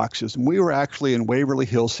spirit boxes, and we were actually in Waverly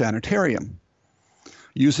Hills Sanitarium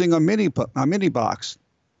using a mini box.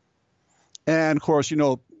 And of course,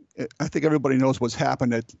 I think everybody knows what's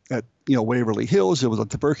happened at Waverly Hills. It was a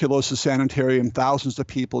tuberculosis sanitarium. Thousands of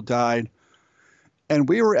people died. And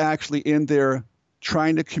we were actually in there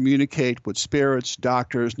trying to communicate with spirits,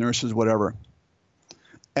 doctors, nurses, whatever.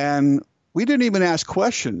 And we didn't even ask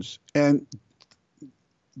questions. And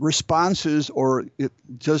responses or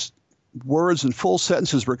just words and full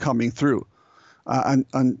sentences were coming through.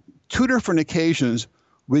 On two different occasions,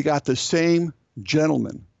 we got the same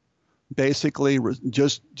gentleman basically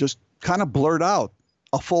just kind of blurt out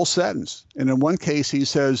a full sentence. And in one case, he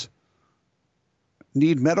says,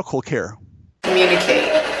 "Need medical care."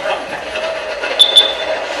 Communicate.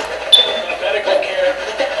 Medical care.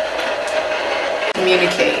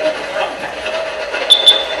 Communicate.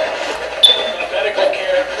 Medical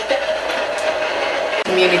care.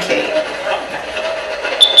 Communicate.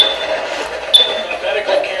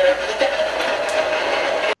 Medical care.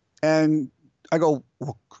 And I go,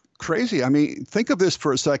 well, crazy. I mean, think of this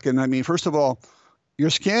for a second. I mean, first of all,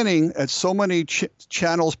 you're scanning at so many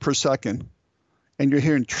channels per second, and you're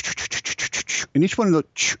hearing, and each one of the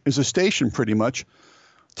is a station pretty much.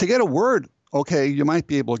 To get a word, okay, you might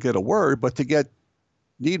be able to get a word, but to get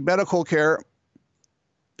 "need medical care,"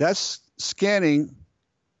 that's scanning.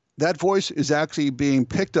 That voice is actually being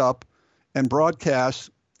picked up and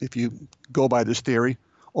broadcast, if you go by this theory,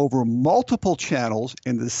 over multiple channels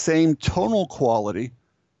in the same tonal quality.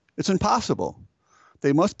 It's impossible.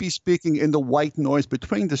 They must be speaking in the white noise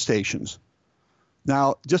between the stations.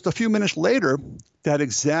 Now, just a few minutes later, that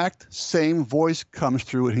exact same voice comes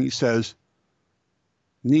through and he says,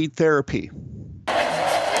 "Need therapy."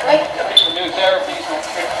 Right. New therapies.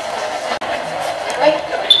 Right.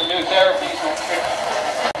 New therapies.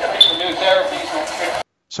 New therapies.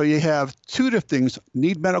 So you have two different things: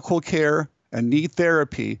 need medical care and need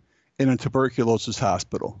therapy in a tuberculosis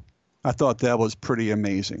hospital. I thought that was pretty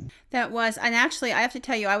amazing. That was, and actually, I have to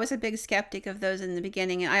tell you, I was a big skeptic of those in the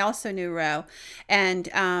beginning, and I also knew Ro, and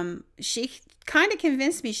she kind of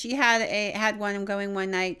convinced me. She had one going one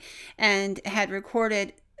night and had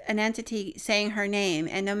recorded an entity saying her name,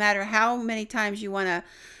 and no matter how many times you want to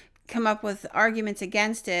come up with arguments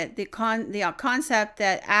against it, the concept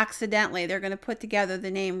that accidentally they're going to put together the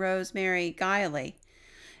name Rosemary Guiley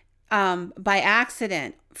by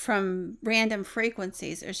accident from random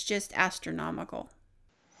frequencies is just astronomical.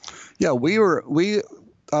 Yeah,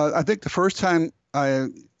 I think the first time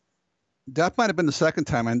that might have been the second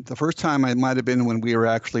time. And the first time I might have been when we were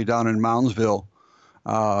actually down in Moundsville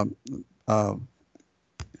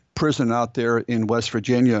prison out there in West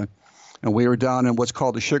Virginia. And we were down in what's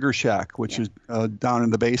called the Sugar Shack, which is down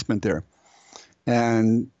in the basement there.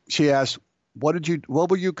 And she asked, what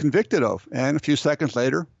were you convicted of? And a few seconds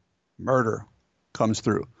later, murder comes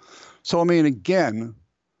through. So, I mean, again,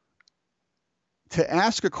 to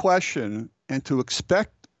ask a question and to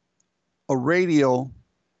expect a radio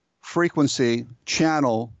frequency,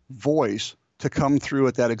 channel, voice to come through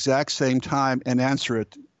at that exact same time and answer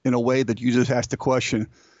it in a way that you just asked the question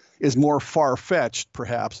is more far-fetched,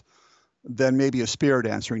 perhaps, than maybe a spirit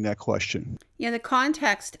answering that question. Yeah, the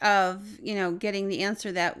context of, getting the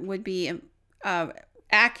answer that would be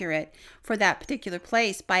accurate for that particular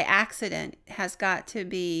place by accident has got to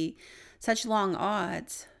be such long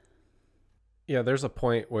odds. Yeah, there's a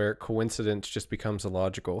point where coincidence just becomes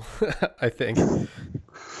illogical, I think.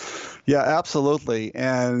 Yeah, absolutely.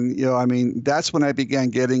 And, I mean, that's when I began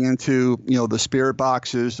getting into, the spirit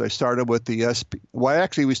boxes. I started with the well,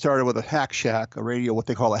 actually, we started with a Hack Shack, a radio, what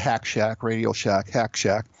they call a Hack Shack, Radio Shack, Hack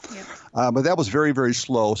Shack. Yep. But that was very, very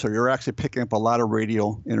slow. So you're actually picking up a lot of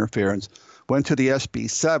radio interference. Went to the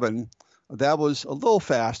SB7. That was a little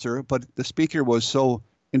faster, but the speaker was so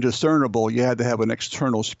indiscernible, you had to have an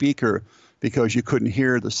external speaker because you couldn't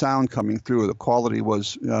hear the sound coming through. The quality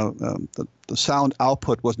was, the sound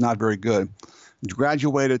output was not very good.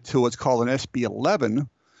 Graduated to what's called an SB11,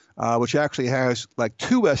 which actually has like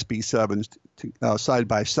two SB7s side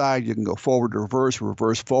by side. You can go forward, reverse,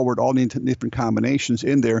 forward, all the different combinations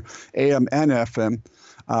in there, AM and FM.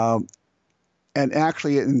 And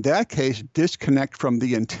actually, in that case, disconnect from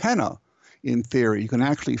the antenna. In theory, you can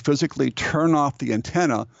actually physically turn off the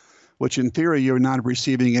antenna, which in theory, you're not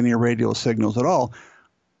receiving any radio signals at all,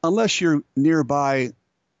 unless you're nearby.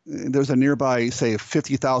 There's a nearby, say, a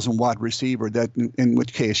 50,000 watt receiver that, in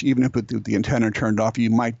which case, even if the antenna turned off, you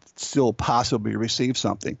might still possibly receive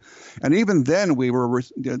something. And even then,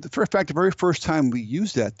 in fact, the very first time we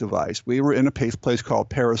used that device, we were in a place called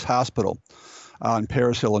Paris Hospital in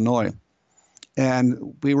Paris, Illinois.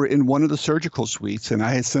 And we were in one of the surgical suites, and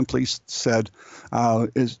I had simply said,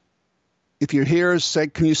 if you're here,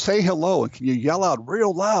 can you say hello? And can you yell out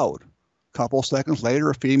real loud? A couple seconds later,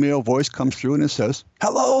 a female voice comes through and it says,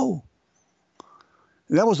 hello.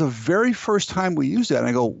 And that was the very first time we used that. And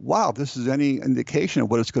I go, wow, this is any indication of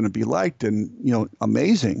what it's going to be like, and,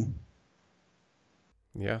 amazing.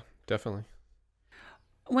 Yeah, definitely.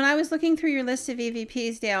 When I was looking through your list of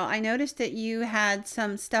EVPs, Dale, I noticed that you had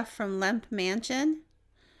some stuff from Lemp Mansion.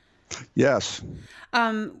 Yes.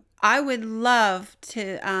 I would love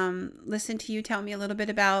to listen to you tell me a little bit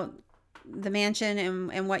about the mansion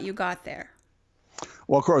and what you got there.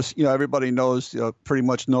 Well, of course, everybody knows, pretty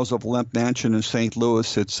much knows of Lemp Mansion in St.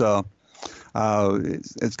 Louis. It's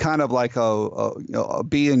kind of like a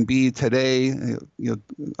B&B today,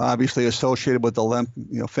 obviously associated with the Lemp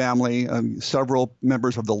family. Several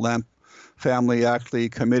members of the Lemp family actually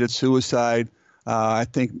committed suicide. I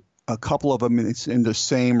think a couple of them it's in the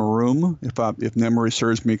same room, if memory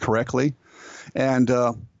serves me correctly. And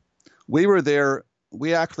we were there.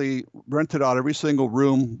 We actually rented out every single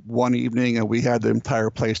room one evening, and we had the entire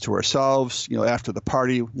place to ourselves. After the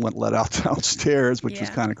party, went let out downstairs, which was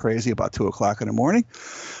kind of crazy, about 2 o'clock in the morning.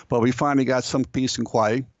 But we finally got some peace and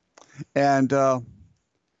quiet. And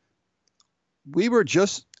we were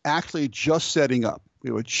just setting up.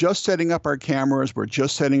 We were just setting up our cameras. We're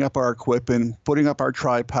just setting up our equipment, putting up our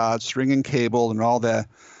tripods, stringing cable, and all that.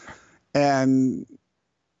 And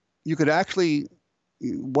you could actually...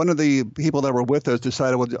 One of the people that were with us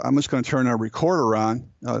decided, well, I'm just going to turn our recorder on,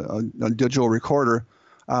 a digital recorder,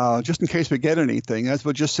 just in case we get anything, as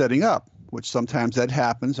we're just setting up, which sometimes that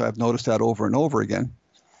happens. I've noticed that over and over again.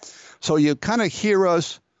 So you kind of hear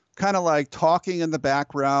us kind of like talking in the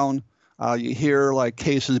background. You hear like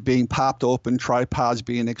cases being popped open, tripods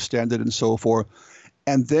being extended, and so forth.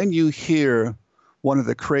 And then you hear one of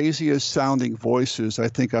the craziest sounding voices I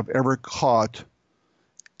think I've ever caught.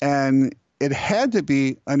 And it had to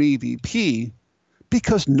be an EVP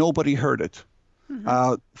because nobody heard it.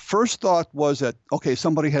 Mm-hmm. First thought was that, okay,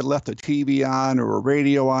 somebody had left a TV on or a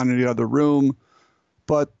radio on in the other room.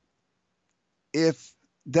 But if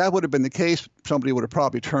that would have been the case, somebody would have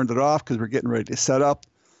probably turned it off because we're getting ready to set up.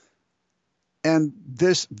 And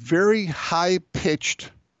this very high-pitched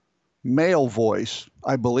male voice,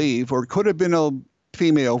 I believe, or it could have been a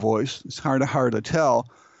female voice. It's hard to tell.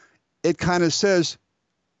 It kind of says,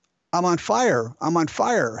 I'm on fire. I'm on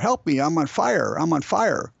fire. Help me. I'm on fire. I'm on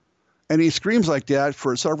fire. And he screams like that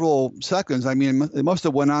for several seconds. I mean, it must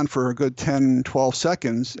have went on for a good 10, 12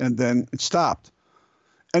 seconds, and then it stopped.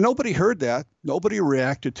 And nobody heard that. Nobody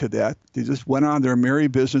reacted to that. They just went on their merry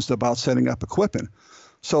business about setting up equipment.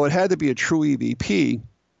 So it had to be a true EVP.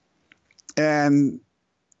 And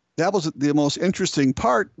that was the most interesting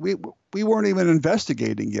part. We weren't even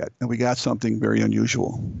investigating yet, and we got something very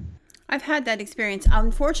unusual. I've had that experience.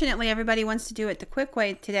 Unfortunately, everybody wants to do it the quick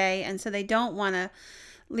way today, and so they don't want to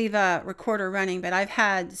leave a recorder running. But I've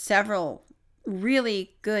had several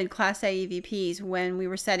really good Class A EVPs when we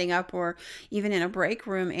were setting up, or even in a break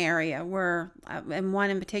room area, where, and one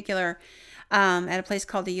in particular, at a place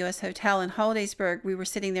called the U.S. Hotel in Hollidaysburg, we were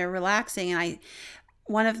sitting there relaxing, and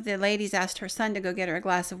one of the ladies asked her son to go get her a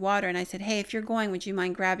glass of water, and I said, hey, if you're going, would you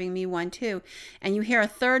mind grabbing me one too? And you hear a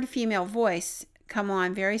third female voice come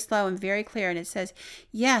on, very slow and very clear, and it says,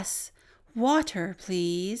 yes, water,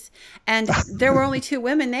 please. And there were only two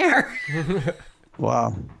women there.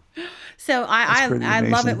 Wow. So I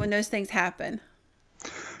love it when those things happen.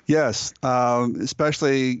 Yes,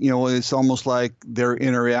 especially, it's almost like they're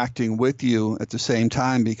interacting with you at the same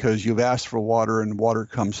time because you've asked for water and water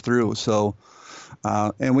comes through. So,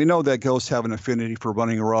 and we know that ghosts have an affinity for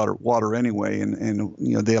running water anyway, and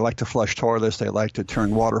they like to flush toilets, they like to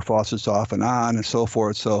turn water faucets off and on and so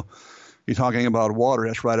forth. So, you're talking about water,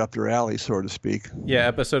 that's right up their alley, so to speak. Yeah,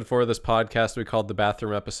 episode 4 of this podcast we called the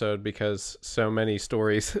bathroom episode because so many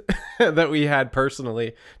stories that we had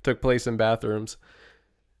personally took place in bathrooms.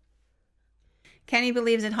 Kenny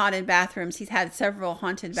believes in haunted bathrooms. He's had several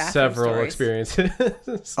haunted bathroom Several stories.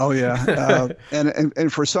 experiences. Oh yeah,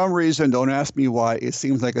 and for some reason, don't ask me why. It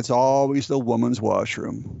seems like it's always the woman's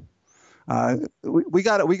washroom. We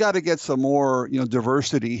got to get some more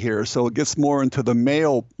diversity here, so it gets more into the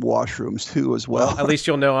male washrooms too as well. At least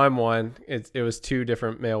you'll know I'm one. It was 2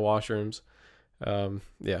 different male washrooms.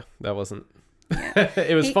 Yeah, that wasn't. Yeah.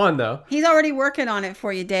 It was fun though. He's already working on it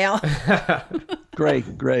for you, Dale. Great.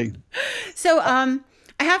 So, I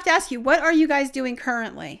have to ask you, what are you guys doing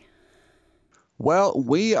currently? Well,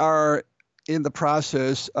 we are in the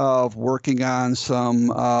process of working on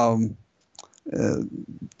some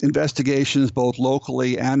investigations, both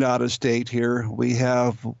locally and out of state here. We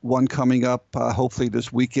have one coming up, hopefully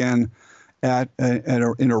this weekend,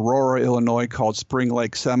 in Aurora, Illinois, called Spring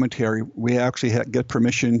Lake Cemetery. We actually get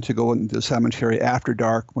permission to go into the cemetery after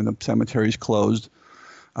dark when the cemetery is closed.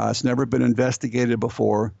 It's never been investigated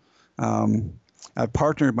before. I've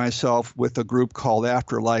partnered myself with a group called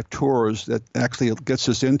Afterlife Tours that actually gets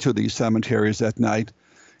us into these cemeteries at night.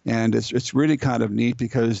 And it's really kind of neat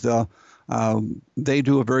because they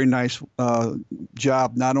do a very nice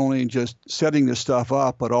job, not only just setting this stuff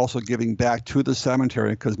up, but also giving back to the cemetery,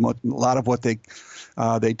 because a lot of what they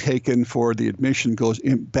take in for the admission goes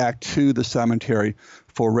back to the cemetery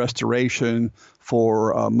for restoration,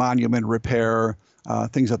 for monument repair,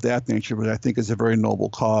 things of that nature, which I think is a very noble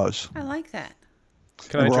cause. I like that.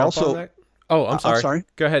 Can I jump on that? Oh, I'm sorry. I'm sorry.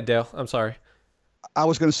 Go ahead, Dale. I'm sorry. I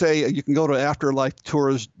was going to say you can go to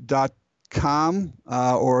afterlifetours.com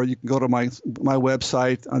or you can go to my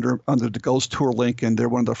website under the Ghost Tour link, and they're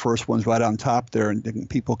one of the first ones right on top there, and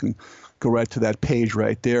people can go right to that page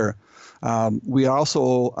right there. We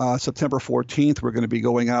also, September 14th, we're going to be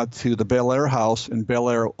going out to the Bel Air House in Bel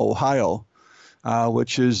Air, Ohio,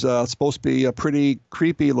 which is supposed to be a pretty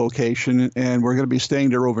creepy location, and we're going to be staying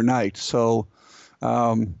there overnight. So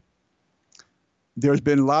there's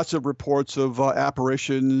been lots of reports of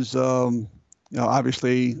apparitions,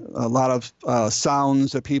 obviously a lot of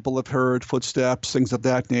sounds that people have heard, footsteps, things of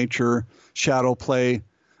that nature, shadow play,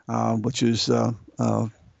 which is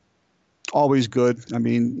always good. I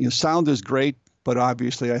mean, sound is great, but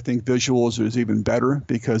obviously I think visuals is even better,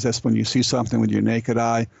 because that's when you see something with your naked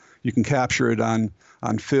eye. You can capture it on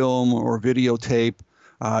film or videotape.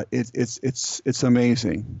 It's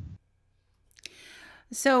amazing.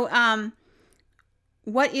 So,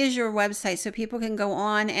 what is your website so people can go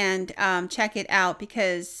on and check it out,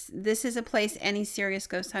 because this is a place any serious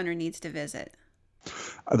ghost hunter needs to visit?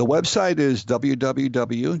 The website is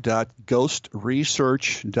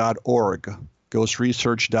www.ghostresearch.org,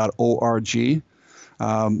 ghostresearch.org.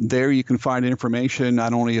 There you can find information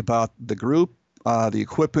not only about the group, the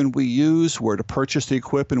equipment we use, where to purchase the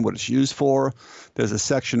equipment, what it's used for. There's a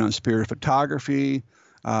section on spirit photography.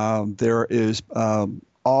 There is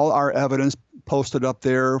all our evidence posted up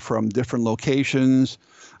there from different locations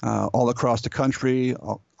all across the country,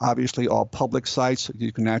 obviously all public sites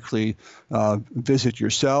you can actually visit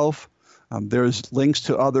yourself. There's links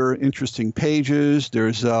to other interesting pages.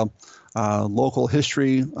 There's local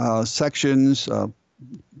history sections.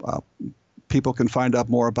 People can find out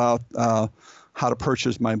more about how to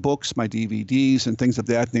purchase my books, my DVDs, and things of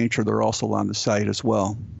that nature. They're also on the site as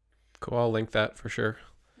well. Cool. I'll link that for sure.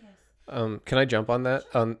 Can I jump on that,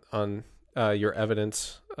 on your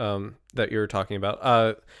evidence that you're talking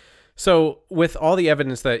about? So with all the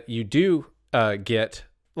evidence that you do get,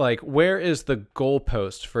 like, where is the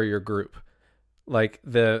goalpost for your group? Like,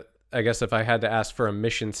 I guess if I had to ask for a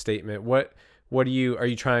mission statement, what are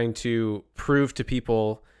you trying to prove to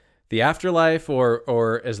people, the afterlife,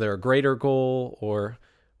 or is there a greater goal, or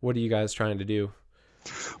what are you guys trying to do?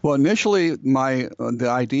 Well, initially, the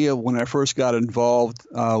idea when I first got involved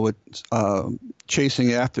with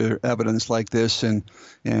chasing after evidence like this and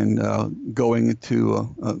going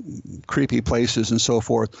into creepy places and so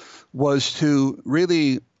forth was to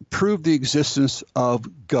really prove the existence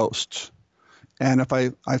of ghosts. And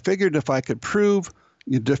I figured if I could prove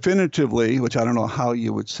definitively, which I don't know how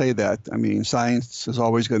you would say that. I mean, science is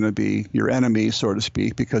always going to be your enemy, so to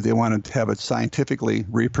speak, because they want to have it scientifically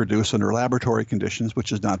reproduced under laboratory conditions,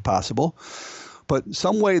 which is not possible. but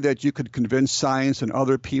some way that you could convince science and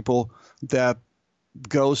other people that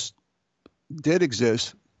ghosts did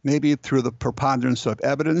exist, maybe through the preponderance of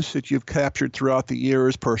evidence that you've captured throughout the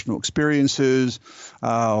years, personal experiences,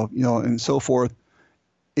 and so forth.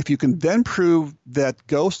 If you can then prove that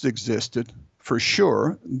ghosts existed for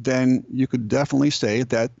sure, then you could definitely say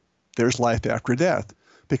that there's life after death,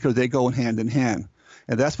 because they go hand in hand.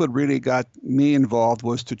 And that's what really got me involved,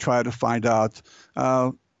 was to try to find out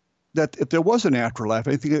that if there was an afterlife.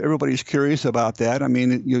 I think everybody's curious about that. I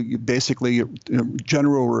mean, you basically,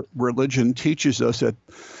 general religion teaches us that,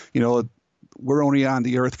 we're only on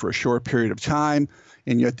the earth for a short period of time,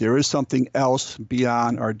 and yet there is something else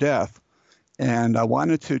beyond our death. And I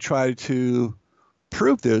wanted to try to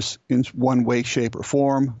prove this in one way, shape, or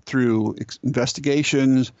form through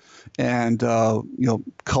investigations and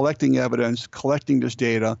collecting evidence, collecting this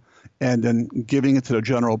data, and then giving it to the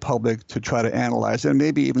general public to try to analyze, and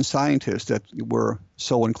maybe even scientists that were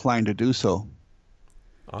so inclined to do so.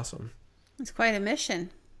 Awesome. It's quite a mission.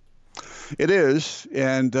 It is,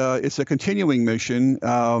 and it's a continuing mission.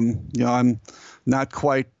 I'm not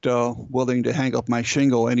quite willing to hang up my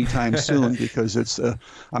shingle anytime soon because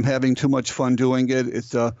I'm having too much fun doing it.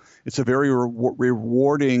 It's a very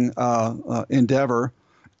rewarding endeavor,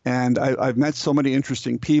 and I've met so many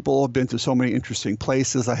interesting people. I've been to so many interesting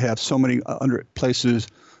places. I have so many places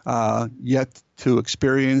yet to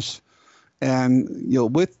experience, and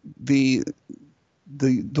with the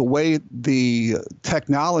way the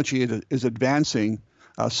technology is advancing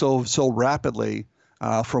so rapidly.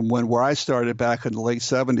 From where I started back in the late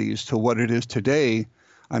 70s to what it is today,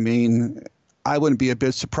 I mean, I wouldn't be a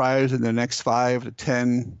bit surprised in the next 5 to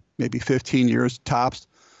 10, maybe 15 years tops,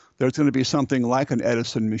 there's going to be something like an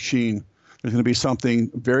Edison machine. There's going to be something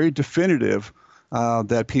very definitive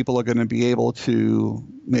that people are going to be able to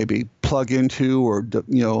maybe plug into or,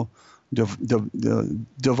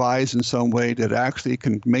 devise in some way that actually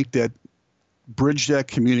can bridge that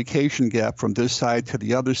communication gap from this side to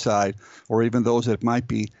the other side, or even those that might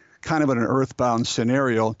be kind of in an earthbound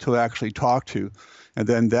scenario to actually talk to. And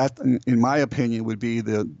then that, in my opinion, would be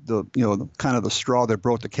the kind of the straw that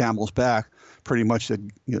broke the camel's back, pretty much that,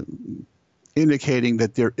 indicating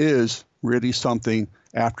that there is really something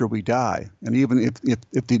after we die. And even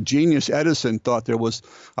if the genius Edison thought there was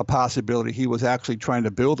a possibility, he was actually trying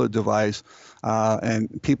to build a device,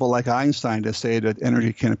 and people like Einstein that say that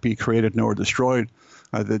energy can't be created nor destroyed,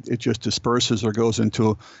 that it just disperses or goes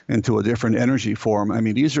into a different energy form. I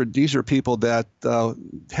mean, these are people that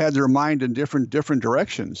had their mind in different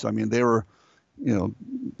directions. I mean,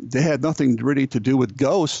 they had nothing really to do with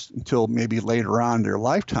ghosts until maybe later on in their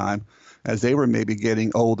lifetime, as they were maybe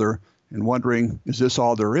getting older and wondering, is this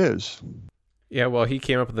all there is? Yeah, well, he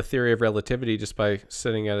came up with the theory of relativity just by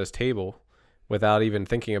sitting at his table without even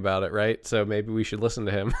thinking about it, right? So maybe we should listen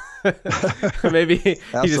to him. Maybe he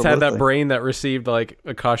just had that brain that received like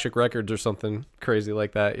Akashic records or something crazy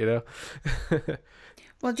like that,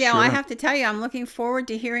 Well, Dale, Sure. I have to tell you, I'm looking forward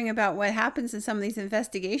to hearing about what happens in some of these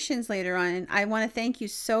investigations later on. And I want to thank you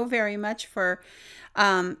so very much for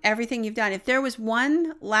everything you've done. If there was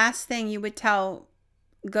one last thing you would tell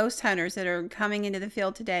ghost hunters that are coming into the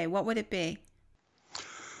field today, what would it be?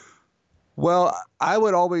 Well, I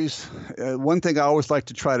would always, one thing I always like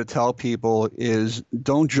to try to tell people is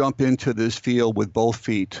don't jump into this field with both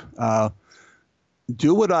feet.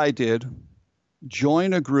 Do what I did,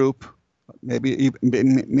 join a group,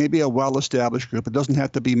 maybe a well-established group. It doesn't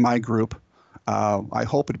have to be my group. I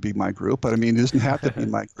hope it'd be my group, but I mean, it doesn't have to be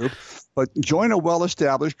my group. But join a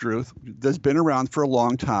well-established group that's been around for a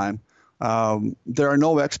long time. There are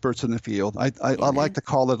no experts in the field. I like to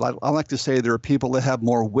call it, I like to say there are people that have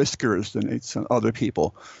more whiskers than other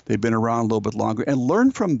people. They've been around a little bit longer, and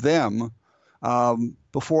learn from them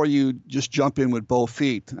before you just jump in with both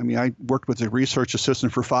feet. I mean, I worked with a research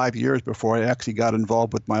assistant for 5 years before I actually got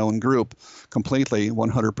involved with my own group completely,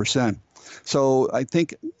 100%. So I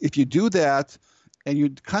think if you do that and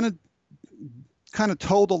you kind of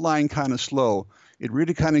toe the line kind of slow, it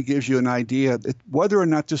really kind of gives you an idea that whether or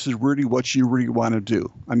not this is really what you really want to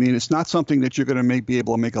do. I mean, it's not something that you're going to be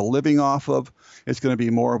able to make a living off of. It's going to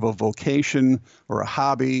be more of a vocation or a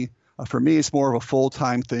hobby. For me, it's more of a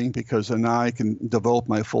full-time thing because then I can devote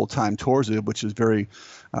my full time towards it, which is very,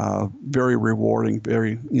 very rewarding,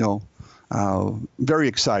 very, very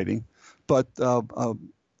exciting. But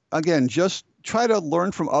again, just try to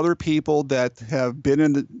learn from other people that have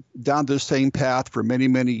been down this same path for many,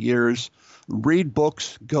 many years. read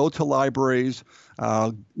books, go to libraries,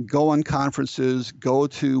 go on conferences, go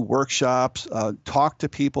to workshops, talk to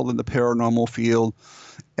people in the paranormal field,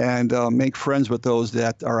 and make friends with those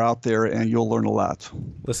that are out there, and you'll learn a lot.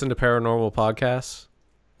 Listen to paranormal podcasts.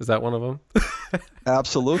 Is that one of them?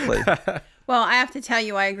 Absolutely. Well, I have to tell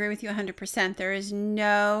you, I agree with you 100%. There is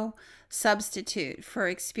no substitute for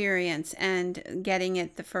experience and getting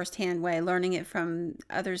it the firsthand way, learning it from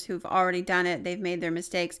others who've already done it. They've made their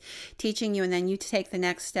mistakes, teaching you, and then you take the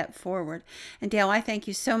next step forward. And Dale, I thank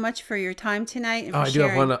you so much for your time tonight. And for I do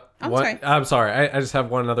sharing. have one. Sorry. I'm sorry. I just have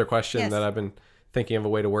one other question Yes. that I've been thinking of a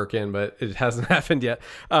way to work in, but it hasn't happened yet.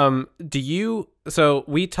 So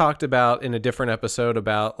we talked about in a different episode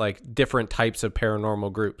about like different types of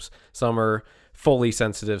paranormal groups. Some are fully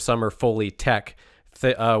sensitive, some are fully tech.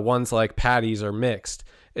 Ones like Patty's are mixed.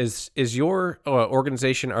 Is your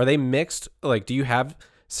organization, are they mixed? Like, do you have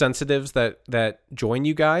sensitives that join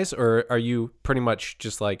you guys, or are you pretty much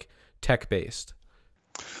just like tech based?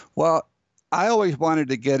 Well, I always wanted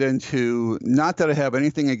to get into, not that I have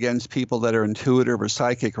anything against people that are intuitive or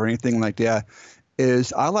psychic or anything like that,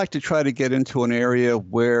 is I like to try to get into an area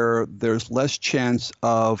where there's less chance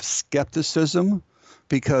of skepticism,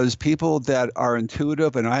 because people that are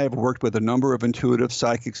intuitive, and I have worked with a number of intuitive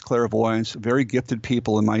psychics, clairvoyants, very gifted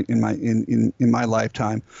people in my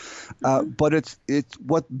lifetime, but it's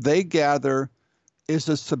what they gather is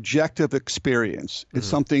a subjective experience. It's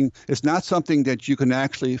something. It's not something that you can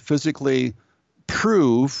actually physically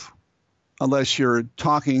prove unless you're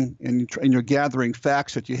talking and you're gathering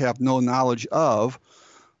facts that you have no knowledge of.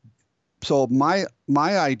 So my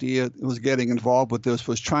idea was getting involved with this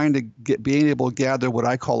was trying to being able to gather what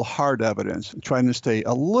I call hard evidence, trying to stay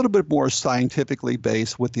a little bit more scientifically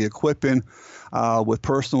based with the equipment, with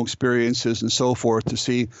personal experiences and so forth, to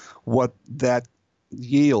see what that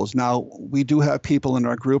yields. Now, we do have people in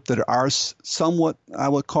our group that are somewhat, I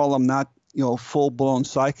would call them not, full-blown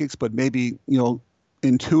psychics, but maybe,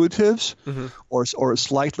 intuitives, or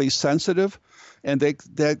slightly sensitive, and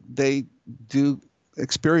they do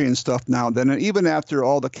experience stuff now and then. And even after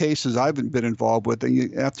all the cases I've been involved with,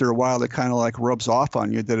 after a while, it kind of like rubs off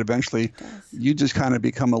on you that eventually you just kind of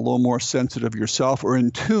become a little more sensitive yourself, or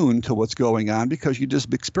in tune to what's going on, because you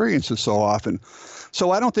just experience it so often.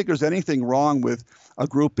 So I don't think there's anything wrong with a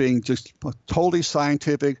group being just totally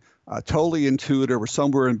scientific, totally intuitive, or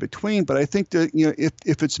somewhere in between. But I think that,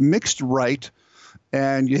 if it's mixed right,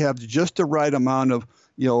 and you have just the right amount of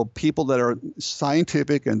people that are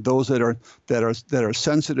scientific and those that are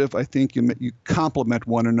sensitive, I think you complement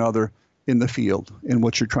one another in the field in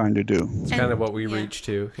what you're trying to do. It's kind of what we reach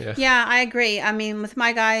to. Yeah. Yeah, I agree. I mean, with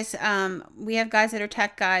my guys, we have guys that are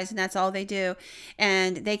tech guys, and that's all they do.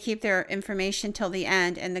 And they keep their information till the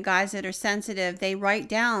end. And the guys that are sensitive, they write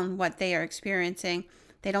down what they are experiencing.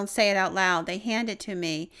 They don't say it out loud. They hand it to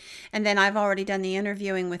me. And then I've already done the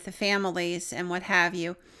interviewing with the families and what have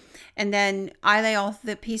you. And then I lay all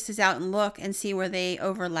the pieces out and look and see where they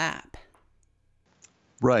overlap.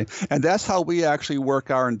 Right. And that's how we actually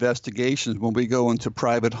work our investigations when we go into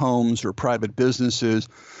private homes or private businesses.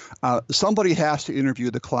 Somebody has to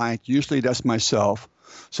interview the client. Usually that's myself.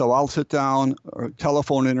 So I'll sit down, or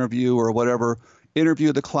telephone interview or whatever,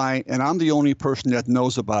 interview the client, and I'm the only person that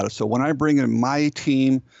knows about it. So when I bring in my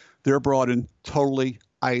team, they're brought in totally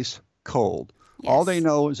ice cold. Yes. All they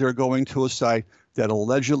know is they're going to a site that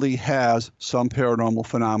allegedly has some paranormal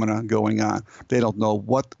phenomena going on. They don't know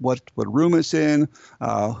what room it's in,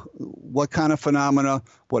 what kind of phenomena,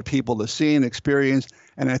 what people are seeing, experienced.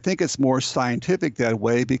 And I think it's more scientific that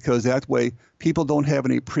way, because that way people don't have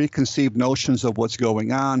any preconceived notions of what's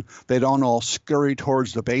going on. They don't all scurry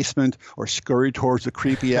towards the basement or scurry towards the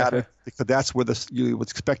creepy attic, because that's where you would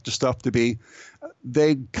expect the stuff to be.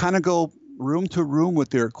 They kind of go room to room with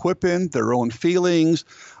their equipment, their own feelings,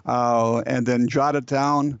 and then jot it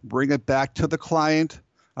down, bring it back to the client.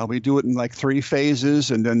 We do it in like 3 phases,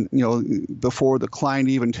 and then, before the client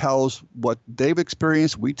even tells what they've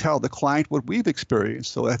experienced, we tell the client what we've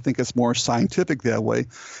experienced. So I think it's more scientific that way.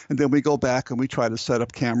 And then we go back and we try to set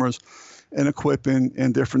up cameras and equipment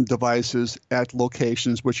and different devices at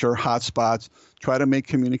locations which are hotspots, try to make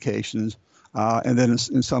communications, and then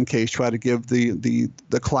in some case try to give the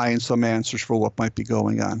client some answers for what might be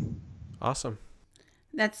going on. Awesome.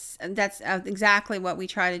 That's exactly what we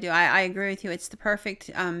try to do. I agree with you. It's the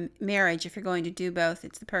perfect marriage. If you're going to do both,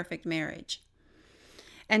 it's the perfect marriage.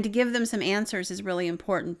 And to give them some answers is really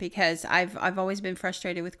important, because I've always been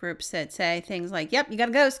frustrated with groups that say things like, "Yep, you got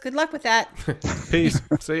a ghost. Good luck with that." Peace.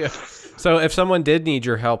 See ya. So if someone did need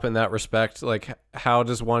your help in that respect, like how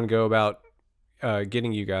does one go about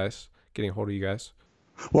getting a hold of you guys?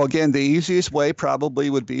 Well, again, the easiest way probably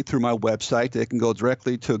would be through my website. They can go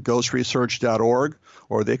directly to ghostresearch.org,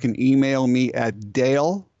 or they can email me at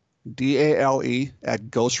Dale, D-A-L-E, at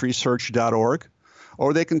ghostresearch.org.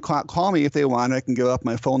 Or they can call me if they want. I can give up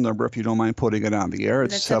my phone number if you don't mind putting it on the air.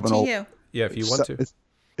 It's That's up to you. Yeah, if you want to.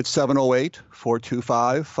 It's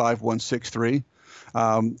 708-425-5163.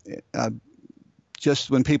 Just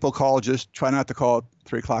when people call, just try not to call at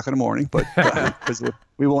 3 o'clock in the morning, but because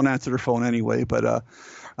we won't answer their phone anyway. But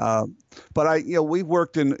we've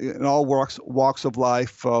worked in all walks of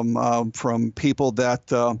life, from people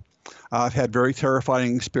that have had very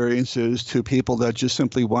terrifying experiences to people that just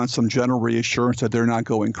simply want some general reassurance that they're not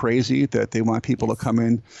going crazy, that they want people to come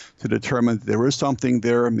in to determine that there is something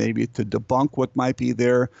there, maybe to debunk what might be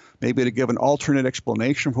there, maybe to give an alternate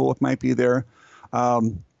explanation for what might be there.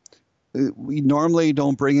 We normally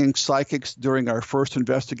don't bring in psychics during our first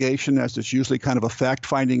investigation, as it's usually kind of a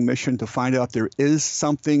fact-finding mission to find out there is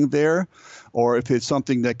something there, or if it's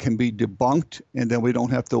something that can be debunked, and then we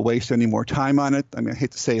don't have to waste any more time on it. I mean, I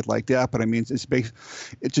hate to say it like that, but I mean,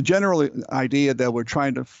 it's a general idea that we're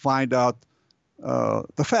trying to find out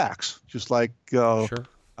the facts, just like Sure.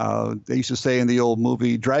 They used to say in the old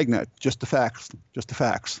movie Dragnet, just the facts, just the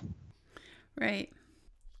facts. Right.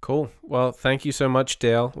 Cool. Well, thank you so much,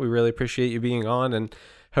 Dale. We really appreciate you being on and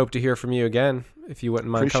hope to hear from you again if you wouldn't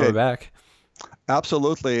mind coming back.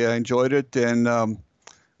 Absolutely. I enjoyed it. And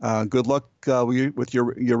good luck with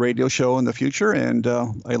your radio show in the future. And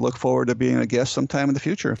I look forward to being a guest sometime in the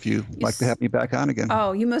future if you'd like to have me back on again.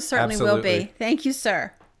 Oh, you most certainly will Absolutely. be. Thank you,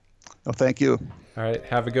 sir. Oh, thank you. All right.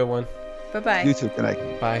 Have a good one. Bye-bye. You too. Good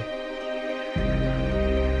night. Bye.